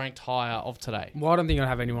aren't ranked higher of today. Well, I don't think I'd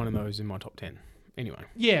have any one of those in my top 10. Anyway.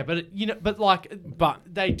 Yeah, but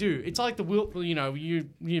they do. It's like the Wilt,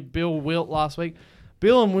 you Bill Wilt last week.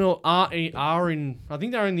 Bill and Wilt are in, I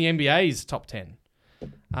think they're in the NBA's top 10.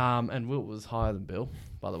 And Wilt was higher than Bill,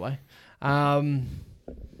 by the way.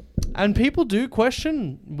 And people do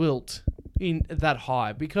question Wilt in that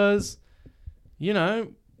high because,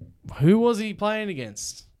 who was he playing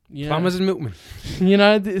against? Plumbers and milkmen.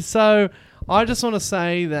 So I just want to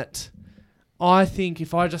say that I think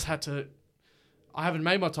if I just had to, I haven't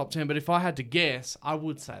made my top 10, but if I had to guess, I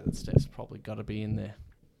would say that Steph's probably got to be in there.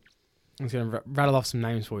 I'm just going to rattle off some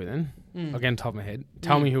names for you then. Again, top of my head.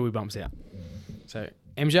 Tell me who he bumps out. So,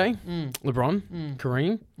 MJ, LeBron,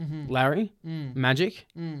 Kareem, Larry, Magic,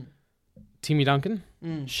 Timmy Duncan,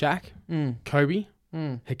 Shaq, Kobe,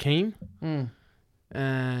 Hakeem,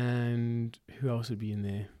 and who else would be in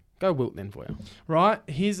there? Go Wilt then for you. Right,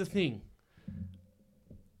 here's the thing.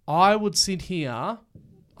 I would sit here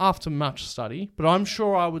after much study, but I'm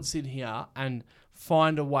sure I would sit here and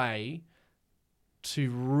find a way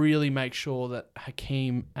to really make sure that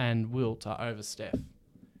Hakeem and Wilt are over Steph.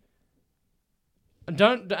 And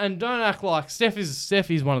don't act like Steph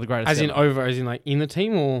is one of the greatest. As in ever. over, as in like in the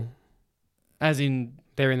team, or as in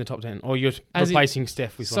they're in the top 10, or you're replacing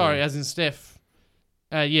Steph with someone. Sorry, as in Steph.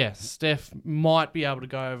 Yeah, Steph might be able to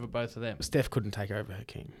go over both of them. Steph couldn't take over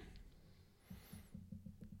Hakeem.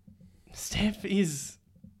 Steph,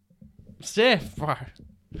 bro.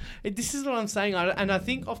 This is what I'm saying. And I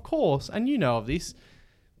think, of course, and you know of this,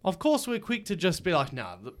 of course we're quick to just be like,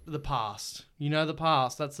 nah, the past. The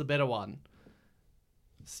past, that's the better one.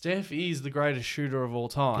 Steph is the greatest shooter of all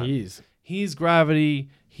time. He is. His gravity,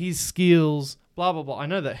 his skills, blah, blah, blah. I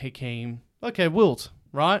know that Hakeem, okay, Wilt,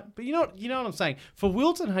 right? But you know what I'm saying? For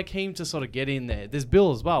Wilt and Hakeem to sort of get in there, there's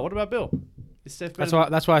Bill as well. What about Bill? Is Steph better?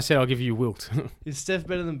 That's why I said I'll give you Wilt. Is Steph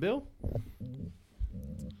better than Bill?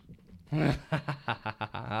 And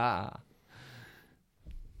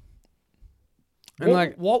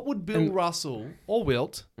what would Bill Russell or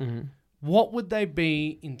Wilt? What would they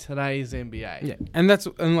be in today's NBA? Yeah, and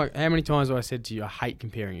how many times have I said to you, I hate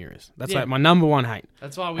comparing eras. That's like my number one hate.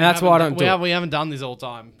 That's why I don't do it. We haven't done this all the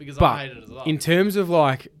time because But I hate it as well. in terms of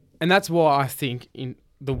and that's why I think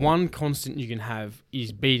the one constant you can have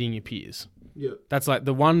is beating your peers. Yeah, that's like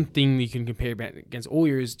the one thing you can compare against all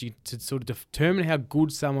eras to sort of determine how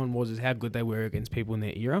good someone was is how good they were against people in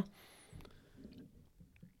their era.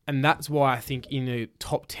 And that's why I think in a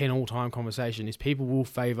top 10 all-time conversation is people will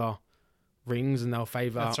favour rings and they'll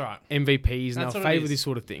favour MVPs and they'll favour this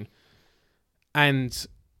sort of thing. And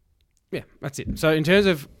yeah, that's it. So in terms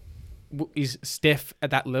of is Steph at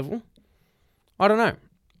that level? I don't know.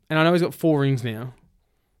 And I know he's got 4 rings now.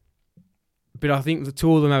 But I think the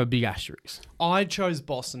two of them have a big asterisk. I chose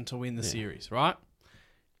Boston to win the series, right?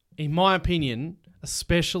 In my opinion,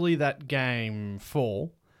 especially that game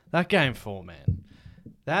 4. That game 4, man.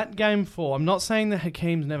 That game 4, I'm not saying that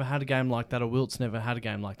Hakeem's never had a game like that or Wilt's never had a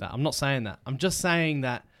game like that. I'm not saying that. I'm just saying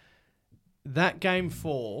that game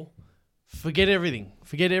 4, forget everything.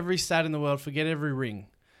 Forget every stat in the world. Forget every ring.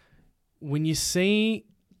 When you see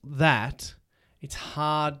that, it's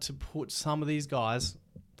hard to put some of these guys...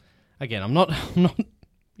 Again, I'm not.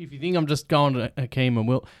 If you think I'm just going to Hakeem and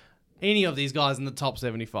Wilt, any of these guys in the top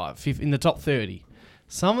 75, in the top 30,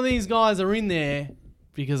 some of these guys are in there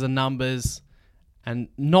because of numbers, and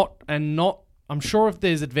not. I'm sure if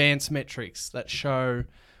there's advanced metrics that show,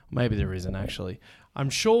 maybe there isn't actually. I'm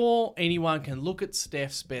sure anyone can look at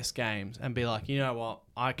Steph's best games and be like, you know what,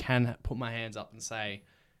 I can put my hands up and say,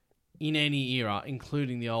 in any era,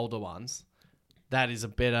 including the older ones, that is a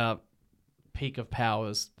better peak of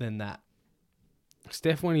powers than that.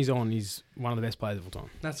 Steph, when he's on, he's one of the best players of all time.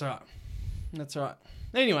 That's right.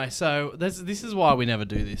 Anyway, so this is why we never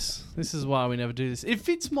do this. If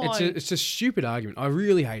it's my... It's a stupid argument. I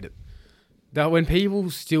really hate it. That when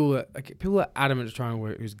people are adamant to try and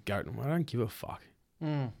work who's GOAT, I don't give a fuck.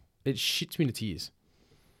 It shits me to tears.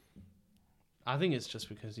 I think it's just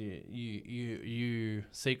because you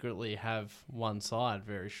secretly have one side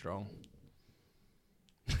very strong.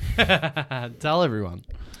 Tell everyone.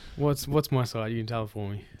 What's my side? You can tell it for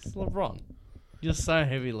me. It's LeBron. You're so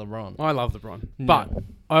heavy LeBron. I love LeBron, Yeah. but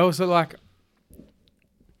I also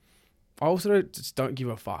just don't give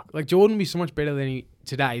a fuck. Like Jordan would be so much better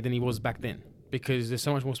today than he was back then because there's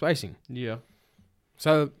so much more spacing. Yeah.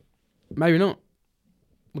 So maybe not.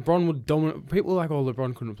 LeBron would dominate. People are like, oh,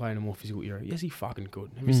 LeBron couldn't play in a more physical era. Yes, he fucking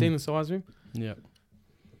could. Have you seen the size of him? Yeah.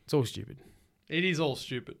 It's all stupid. It is all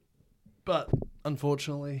stupid. But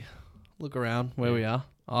unfortunately, look around where we are.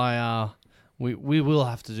 We will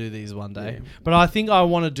have to do these one day. Yeah. But I think I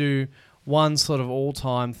want to do one sort of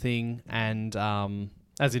all-time thing and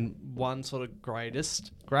as in one sort of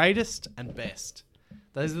greatest and best.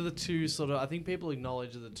 Those are the two sort of, I think people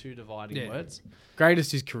acknowledge are the two dividing words.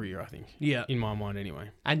 Greatest is career, I think. Yeah. In my mind, anyway.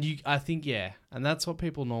 And I think, yeah. And that's what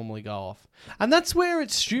people normally go off. And that's where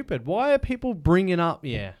it's stupid. Why are people bringing up,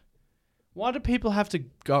 why do people have to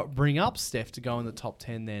bring up Steph to go in the top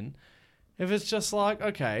 10 then? If it's just like,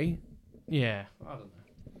 okay, I don't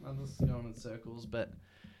know. I'm just going in circles, but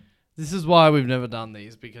this is why we've never done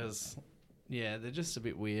these because, they're just a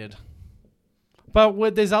bit weird.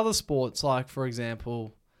 But there's other sports, like, for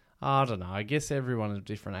example, I don't know, I guess everyone of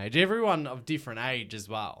different age. Everyone of different age as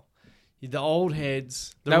well. The old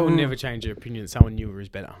heads. That would never change your opinion that someone newer is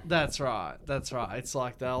better. That's right. It's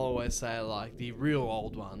like they'll always say, like, the real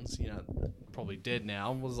old ones, probably dead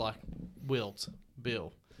now, was like Wilt,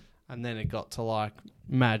 Bill. And then it got to, like,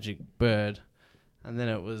 Magic, Bird. And then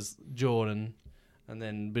it was Jordan. And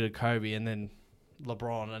then a bit of Kobe. And then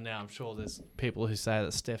LeBron. And now I'm sure there's people who say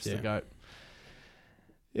that Steph's the GOAT.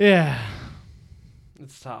 Yeah.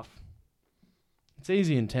 It's tough. It's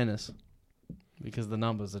easy in tennis because the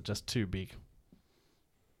numbers are just too big.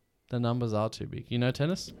 The numbers are too big. You know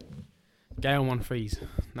tennis? Gale Monfils,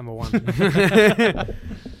 number one.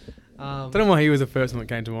 Don't know why he was the first one that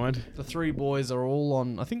came to mind. The three boys are all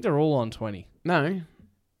on, I think they're all on 20. No.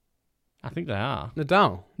 I think they are.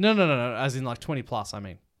 Nadal. No. As in like 20 plus, I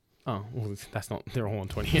mean. Oh, well, that's not, they're all on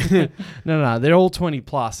 20. No, they're all 20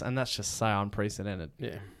 plus, and that's just so unprecedented.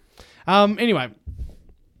 Yeah. Anyway,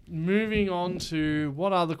 moving on to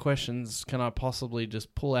what other questions can I possibly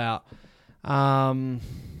just pull out?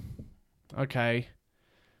 Okay.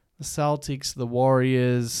 The Celtics, the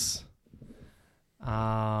Warriors.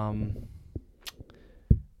 The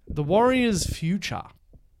Warriors' future.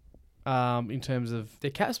 In terms of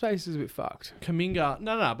Their cap space is a bit fucked. Kuminga.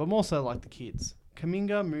 No, but more so like the kids.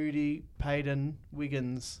 Kuminga, Moody, Payton,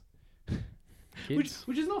 Wiggins. Kids?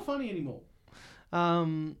 Which is not funny anymore.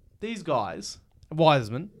 These guys,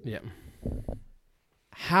 Wiseman. Yeah.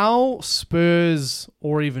 How Spurs,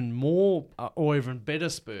 or even more, or even better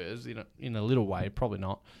Spurs, in a little way, probably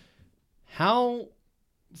not. How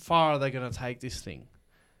far are they going to take this thing?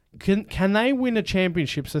 Can they win a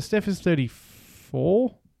championship? So Steph is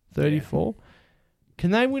 34. Yeah.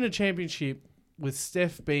 Can they win a championship with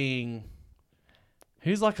Steph being...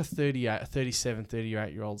 Who's like a 37,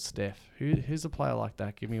 38-year-old Steph? Who's a player like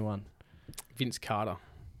that? Give me one. Vince Carter.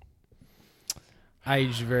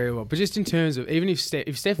 Aged very well. But just in terms of, even if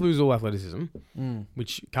Steph loses all athleticism,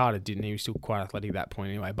 which Carter didn't, he was still quite athletic at that point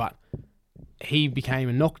anyway, but he became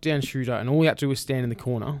a knockdown shooter and all he had to do was stand in the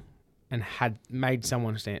corner and had made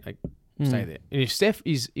someone stay there. And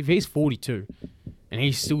if he's 42 and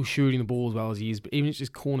he's still shooting the ball as well as he is, but even if it's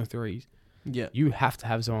just corner threes, you have to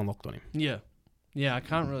have someone locked on him. Yeah. Yeah, I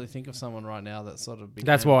can't really think of someone right now that sort of became...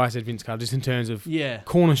 That's why I said Vince Carter, just in terms of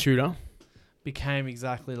corner shooter. Became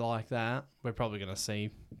exactly like that. We're probably going to see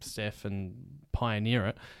Steph and pioneer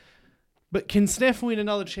it. But can Steph win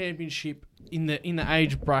another championship in the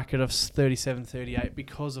age bracket of 37, 38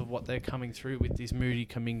 because of what they're coming through with this Moody,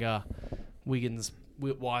 Kuminga, Wiggins,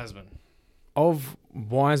 Wiseman? Of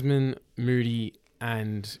Wiseman, Moody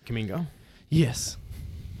and Kuminga? Yes.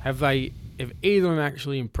 Have either of them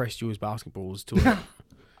actually impressed you as basketballers to it?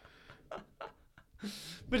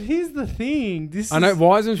 But here's the thing. I know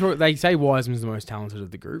Wiseman's. They say Wiseman's the most talented of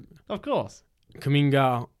the group. Of course.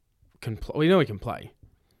 Kuminga can play. We know he can play.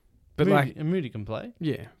 But Moody can play.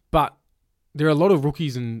 Yeah. But there are a lot of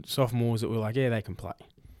rookies and sophomores that were like, yeah, they can play.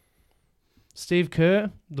 Steve Kerr,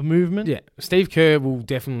 the movement. Yeah. Steve Kerr will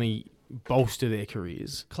definitely bolster their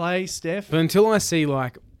careers. Clay, Steph. But until I see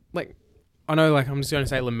I know, I'm just going to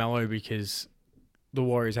say LaMelo because the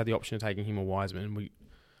Warriors had the option of taking him or Wiseman.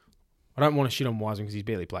 I don't want to shit on Wiseman because he's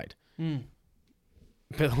barely played.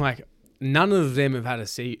 But, none of them have had a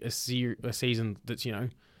season that's,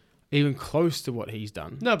 even close to what he's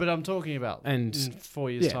done. No, but I'm talking about in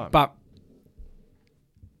 4 years' time. But,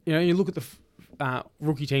 you look at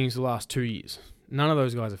rookie teams the last 2 years. None of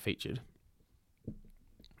those guys are featured.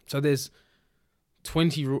 So there's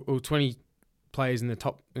 20 players in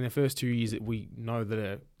their first 2 years that we know that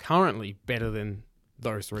are currently better than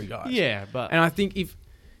those three guys. Yeah, but And I think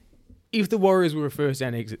if the Warriors were a first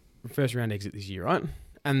round exit this year, right,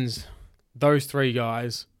 and those three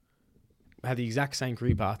guys had the exact same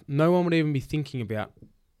career path, no one would even be thinking about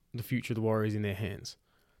the future of the Warriors in their hands.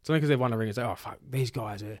 It's only because they've won a ring and say, "Oh fuck, these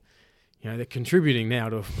guys are, they're contributing now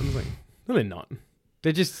to." I'm like, no, they're not.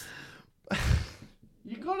 They're just.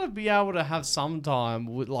 you got to be able to have some time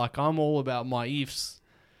with, like, I'm all about my ifs.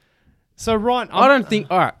 So, right. I don't think.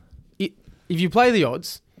 All right, if you play the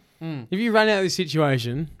odds, if you run out of this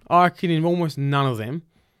situation, I reckon in almost none of them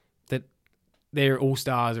that they're all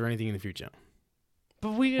stars or anything in the future.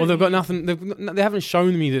 But They've got nothing. They haven't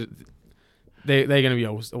shown me that they're going to be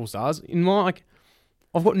all stars. In my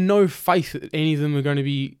I've got no faith that any of them are going to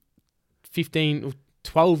be 15 or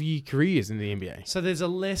 12-year careers in the NBA. So there's a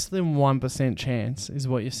less than 1% chance, is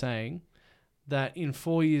what you're saying, that in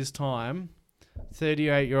 4 years' time,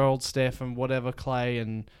 38-year-old Steph and whatever Clay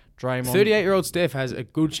and Draymond. 38-year-old Steph has a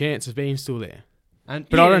good chance of being still there, but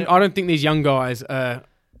yeah, I don't think these young guys are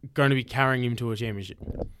going to be carrying him to a championship.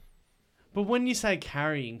 But when you say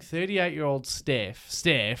carrying, 38-year-old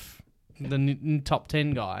Steph, the top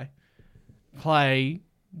 10 guy, Clay,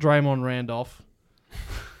 Draymond, Randolph,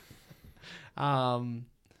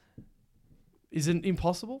 is it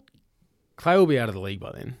impossible? Clay will be out of the league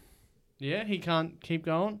by then. Yeah, he can't keep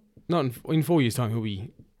going. Not in 4 years' time. He'll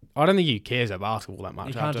be. I don't think he cares about basketball that much.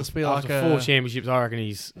 He can't just be after like 4 championships. I reckon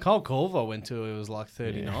he's. Cole Korver went to it was like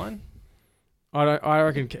 39. I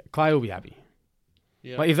reckon Clay will be happy.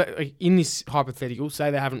 Yeah. Like if in this hypothetical,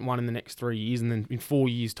 say they haven't won in the next 3 years, and then in 4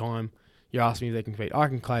 years' time, you ask me if they can compete. I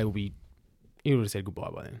reckon Clay will be. He would have said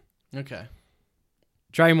goodbye by then. Okay.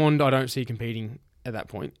 Draymond, I don't see competing at that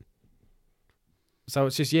point. So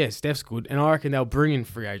it's just, Steph's good. And I reckon they'll bring in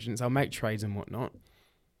free agents. They'll make trades and whatnot.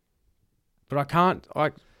 But I can't,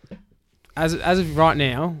 as of right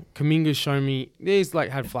now, Kuminga's shown me, he's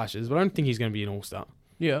had flashes, but I don't think he's going to be an all-star.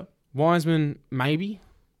 Yeah. Wiseman, maybe.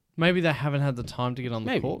 Maybe they haven't had the time to get on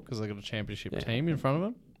the Maybe. court because they've got a championship team in front of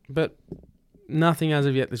them. But nothing as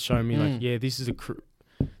of yet that's shown me, this is a crew.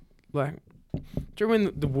 Do you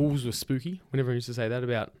remember when the Wolves were spooky? When everyone used to say that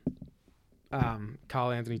about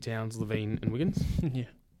Karl Anthony Towns, Levine, and Wiggins? Yeah.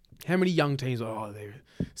 How many young teams they're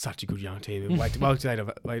such a good young team. Wait till they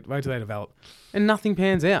develop. And nothing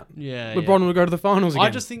pans out. Yeah. LeBron will go to the finals again. I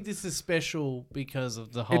just think this is special because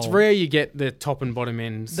of the whole... It's rare you get the top and bottom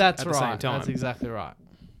ends at the same time. That's exactly right.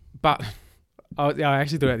 But I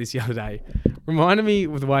actually thought about this the other day. Reminded me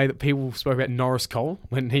of the way that people spoke about Norris Cole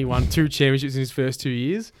when he won 2 championships in his first 2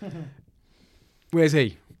 years. Where's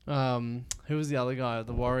he? Who was the other guy at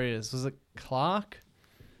the Warriors? Was it Clark?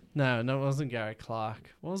 No, it wasn't Gary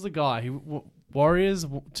Clark. What was the guy? Warriors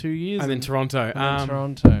 2 years, And then Toronto.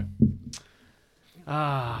 Toronto.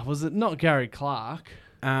 Was it not Gary Clark?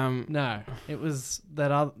 No, it was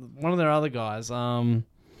that other one of their other guys.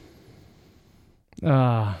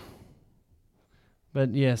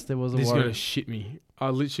 But yes, there was a. This is Warrior. gonna shit me. I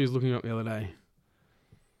literally was looking up the other day.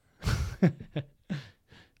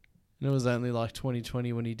 And it was only like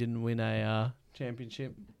 2020 when he didn't win a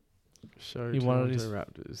championship. So He won Toronto his-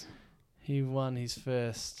 Raptors. He won his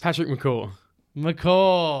first. Patrick McCaw.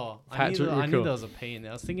 McCaw. Patrick I knew McCaw. there was a P in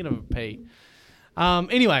there. I was thinking of a P.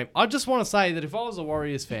 Anyway, I just want to say that if I was a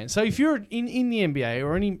Warriors fan, so if you're in the NBA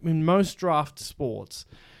or in most draft sports,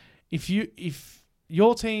 if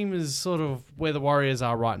your team is sort of where the Warriors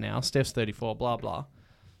are right now, Steph's 34, blah blah,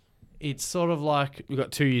 it's sort of like We've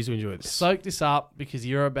got 2 years to enjoy this. soak this up because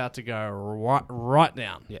you're about to go right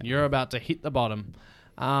down. Yeah. You're about to hit the bottom,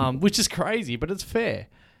 which is crazy, but it's fair.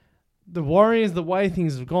 The Warriors, the way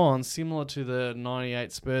things have gone, similar to the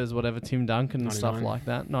 98 Spurs, whatever, Tim Duncan and stuff 99. like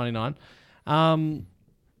that, 99.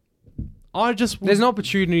 There's an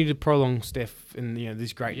opportunity to prolong Steph and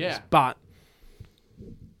this greatness, but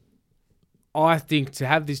I think to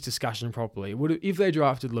have this discussion properly, if they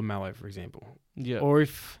drafted LaMelo, for example, or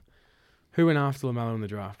who went after LaMelo in the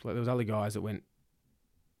draft? Like there was other guys that went.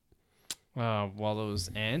 Well, there was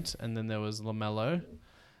Ant, and then there was LaMelo,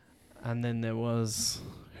 and then there was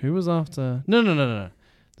who was after? No.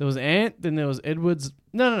 There was Ant, then there was Edwards.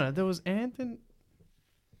 No. There was Ant, then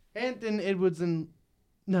Edwards, and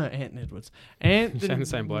Ant and Edwards. Ant, You're saying the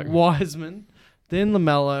same bloke. Wiseman, then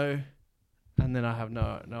LaMelo, and then I have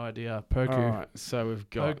no idea. Poku. All right, so we've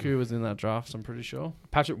got Poku was in that draft. I'm pretty sure.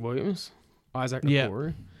 Patrick Williams, Isaac Yeah.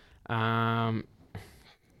 Okoro,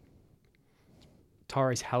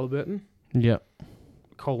 Tyrese Halliburton, Yep.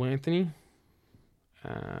 Cole Anthony,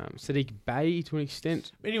 Sadiq Bey to an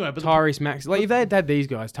extent. Anyway, but Tyrese Maxey. Like, if they had these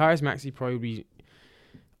guys, Tyrese Maxey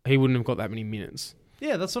he wouldn't have got that many minutes.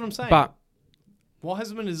 yeah, that's what I'm saying. But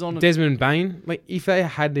Wiseman is on. Desmond Bain, like, if they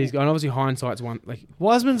had these guys, and obviously hindsight's one. Like,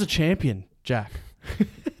 Wiseman's a champion, Jack.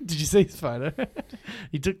 Did you see his photo?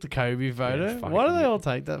 He took the Kobe photo. fucking Why do they idiot. all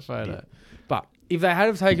take that photo? Yeah. But if they had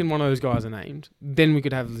have taken one of those guys and named, then we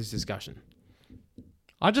could have this discussion.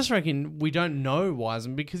 I just reckon we don't know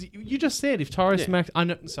Wiseman because you just said if Tyrese Max. I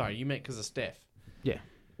know. Sorry, you meant because of Steph. Yeah.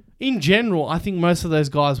 In general, I think most of those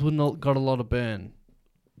guys wouldn't have got a lot of burn.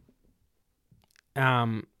 I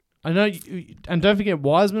know, and don't forget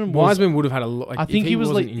Wiseman. Wiseman would have had a lot. Like, I think he was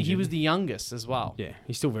wasn't he injured. was the youngest as well. Yeah,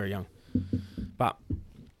 he's still very young. But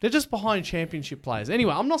They're just behind championship players.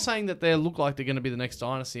 Anyway, I'm not saying that they look like they're going to be the next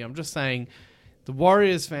dynasty. I'm just saying the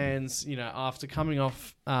Warriors fans, after coming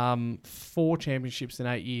off 4 championships in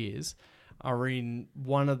 8 years, are in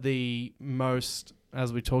one of the most,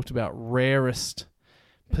 as we talked about, rarest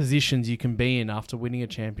positions you can be in after winning a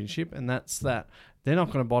championship, and that's that they're not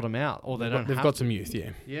going to bottom out, or they've got some youth, yeah.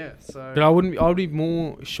 Yeah, so. But I would be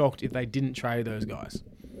more shocked if they didn't trade those guys.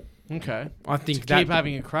 Okay. I think keep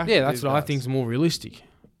having a crack. Yeah, at that's these what I guys. think is more realistic.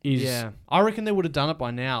 Yeah, I reckon they would have done it by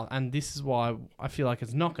now, and this is why I feel like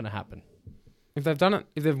it's not going to happen. If they've done it,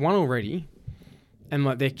 if they've won already, and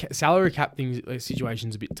like their salary cap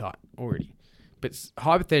situation's a bit tight already, but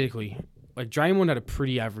hypothetically, like Draymond had a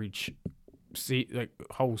pretty average,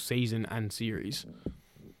 whole season and series.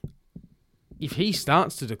 If he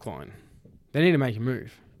starts to decline, they need to make a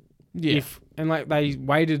move. Yeah, They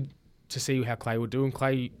waited to see how Clay would do, and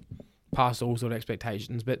Clay passed all sort of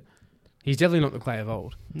expectations, but he's definitely not the Clay of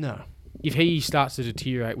old. No. If he starts to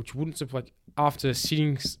deteriorate, which wouldn't surprise, after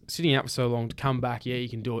sitting out for so long to come back, yeah, you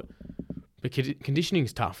can do it. But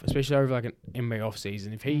conditioning's tough, especially over like an NBA off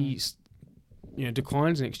season. If he,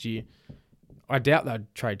 declines next year, I doubt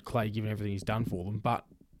they'd trade Clay given everything he's done for them. But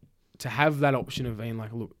to have that option of being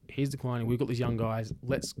like, look, he's declining, we've got these young guys,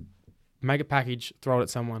 let's make a package, throw it at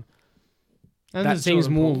someone. And That seems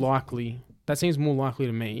more likely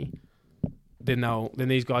to me than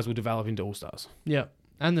these guys will develop into all-stars. Yeah,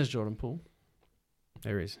 and there's Jordan Poole.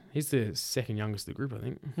 There is. He's the second youngest of the group, I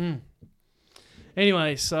think.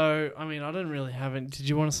 Anyway, so, I don't really have it. Did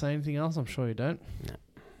you want to say anything else? I'm sure you don't.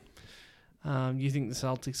 No. You think the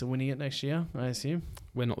Celtics are winning it next year, I assume?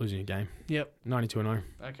 We're not losing a game. Yep. 92-0.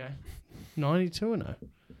 Okay. 92-0.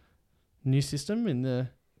 New system in the...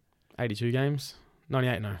 82 games.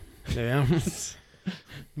 98-0. There we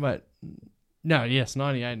are. Wait. No, yes,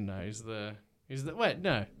 98-0 is the... Wait,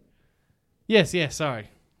 no. Yes, sorry.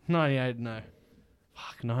 98-0.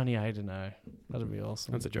 Fuck, 98-0. That'd be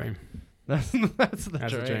awesome. That's a dream. That's the That's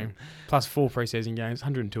dream. a dream. Plus 4 preseason games.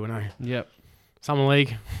 102-0. Yep. Summer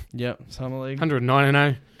League. Yep. Summer League.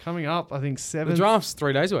 109-0. Coming up, I think 7th. The draft's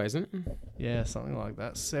 3 days away, isn't it? Yeah, something like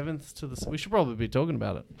that. 7th to the... We should probably be talking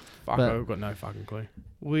about it. Fuck, But- I've got no fucking clue.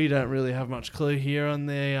 We don't really have much clue here on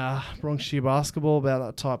the Bronx Shear Basketball about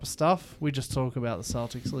that type of stuff. We just talk about the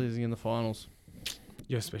Celtics losing in the finals.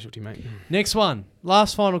 Your specialty, mate. Next one.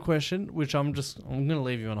 Last final question, which I'm going to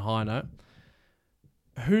leave you on a high note.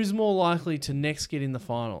 Who's more likely to next get in the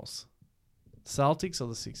finals? Celtics or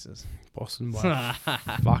the Sixers? Boston by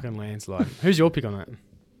fucking landslide. Who's your pick on that?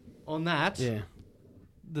 On that, Yeah.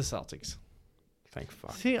 the Celtics. Thank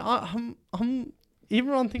fuck. See, I'm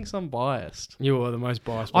everyone thinks I'm biased. You are the most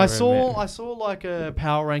biased. I player I've ever met. saw like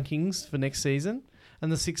power rankings for next season,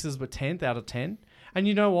 and the Sixers were 10th out of 10. And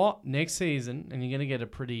you know what? Next season, and you're going to get a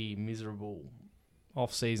pretty miserable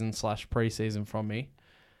off-season / pre-season from me.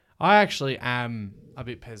 I actually am a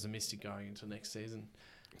bit pessimistic going into next season.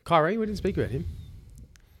 Kyrie, we didn't speak about him.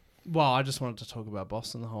 Well, I just wanted to talk about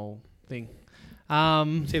Boston, the whole thing.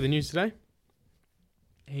 See the news today?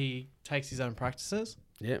 He takes his own practices.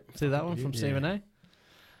 Yep. See that one from Stephen A?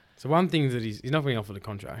 So one thing is that he's not being offered a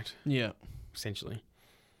contract, Yeah. essentially.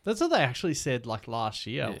 That's what they actually said like last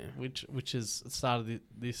year, Yeah. which is the start of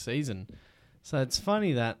this season. So it's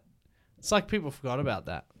funny that it's like people forgot about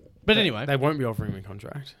that. But anyway, They won't be offering him a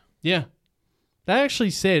contract. yeah. They actually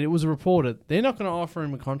said, it was reported, they're not going to offer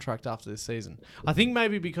him a contract after this season. I think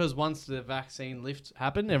maybe because once the vaccine lift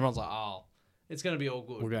happened, everyone's like, oh, it's going to be all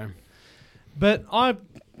good. We'll go. But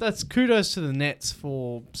that's kudos to the Nets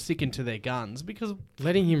for sticking to their guns because...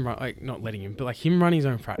 Letting him run, not letting him, but like him run his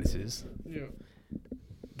own practices. Yeah.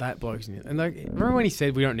 That bloke's in it. And like, remember when he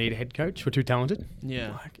said we don't need a head coach, we're too talented?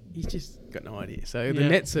 Yeah. Like, he's just got no idea. So the Yeah.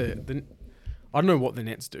 Nets I don't know what the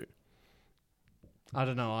Nets do. I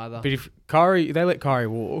don't know either. But if they let Kyrie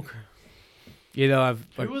walk, yeah, they'll have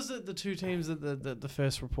like Who was it, the two teams that the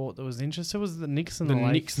first report that was interested? Was it the Knicks and the the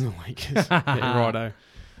Lakers? Knicks and the Lakers. Yeah, righto.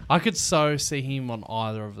 I could so see him on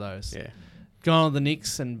either of those. Yeah. Going on the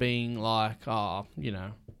Knicks and being like, oh, you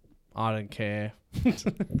know, I don't care.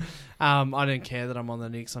 I don't care that I'm on the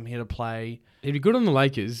Knicks. I'm here to play. He'd be good on the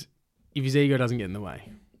Lakers if his ego doesn't get in the way.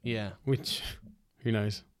 Yeah. Which, who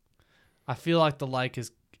knows? I feel like the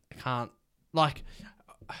Lakers can't, like,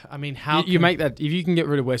 I mean, how You make that, if you can get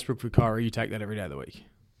rid of Westbrook for Kyrie, you take that every day of the week.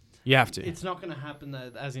 You have to. It's not going to happen,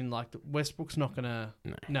 though, as in, like, Westbrook's not going to,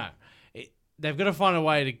 No. They've got to find a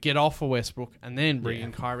way to get off of Westbrook and then bring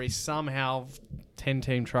in Kyrie somehow,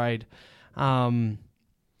 10-team trade.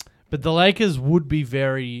 But the Lakers would be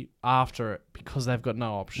very after it because they've got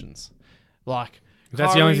no options. Like, If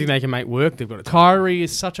that's the only thing they can make work, they've got to. Kyrie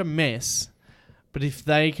is such a mess, but if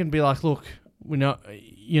they can be like, look, we're not,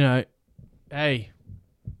 you know, hey,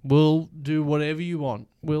 we'll do whatever you want.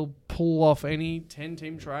 We'll pull off any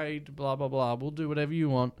 10-team trade, blah blah blah. We'll do whatever you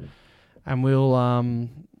want, and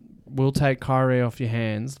we'll take Kyrie off your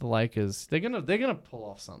hands. The Lakers, they're gonna pull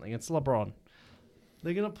off something. It's LeBron.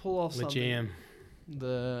 They're gonna pull off The something. GM.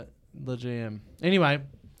 The GM. Anyway,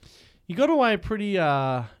 you got away pretty. You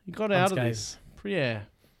got out of this. Yeah.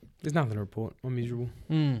 There's nothing to report. I'm miserable.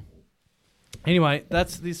 Anyway,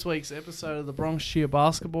 that's this week's episode of the Bronx Cheer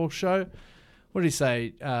Basketball Show. What do you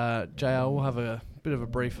say, JL? We'll have a bit of a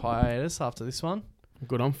brief hiatus after this one.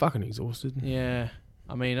 Good. I'm fucking exhausted. Yeah.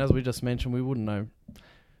 I mean, as we just mentioned, we wouldn't know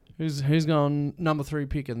who's gone number 3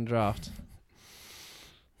 pick in the draft.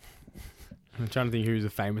 I'm trying to think who's a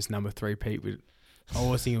famous number 3 Pete. I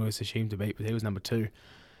was thinking it was Hashim to beat, but he was number 2.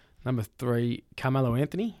 Number 3, Carmelo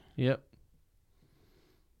Anthony. Yep.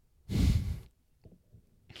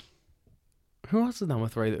 Who else is number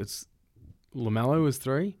 3? That's LaMelo was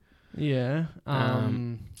 3. Yeah.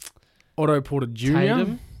 Otto Porter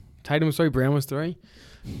Jr. Tatum was 3. Brown was 3.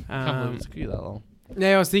 Can't believe it took you that long.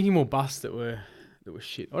 Yeah, I was thinking more busts that were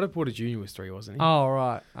shit. Otto Porter Jr. was 3, wasn't he? Oh,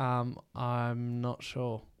 right. I'm not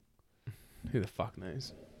sure. Who the fuck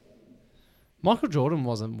knows? Michael Jordan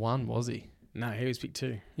wasn't 1, was he? No, he was pick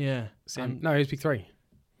 2. Yeah. No, he was pick 3.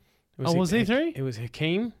 Was he 3? It was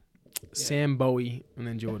Hakeem, Sam Bowie, and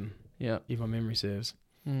then Jordan. Yeah. If my memory serves.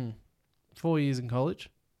 4 years in college.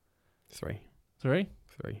 3, 3?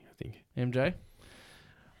 I think. MJ.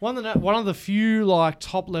 One of the few like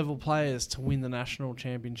top level players to win the national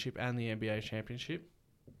championship and the NBA championship.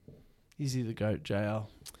 Is he the GOAT, JL?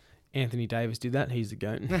 Anthony Davis did that. He's the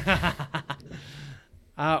GOAT.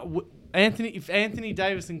 If Anthony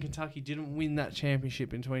Davis and Kentucky didn't win that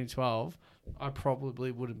championship in 2012, I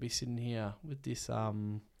probably wouldn't be sitting here with this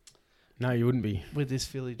No, you wouldn't be. with this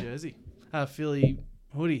Philly jersey, Philly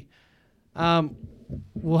hoodie.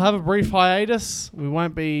 We'll have a brief hiatus. We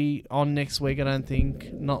won't be on next week, I don't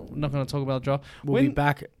think. Not going to talk about the draft. We'll be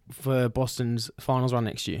back for Boston's finals run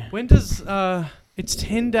next year. When does it's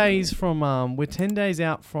 10 days from we're 10 days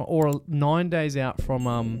out from, or 9 days out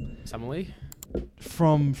from Summer League?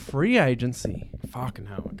 from free agency. Fucking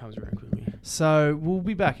hell, it comes around quickly. So we'll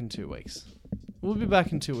be back in 2 weeks. We'll be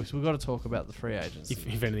back in 2 weeks. We've got to talk about the free agency.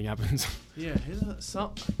 If anything happens. Yeah,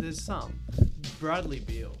 there's some. Bradley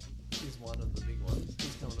Beal is one of the big ones.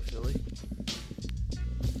 He's coming to Philly.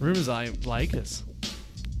 Rumors are Lakers.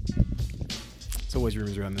 It's always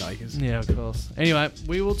rumors around the Lakers. Yeah, of course. Anyway,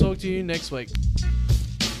 we will talk to you next week.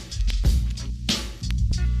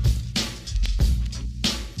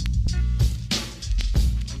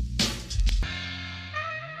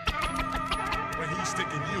 When he's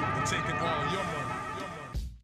sticking you and taking all your money.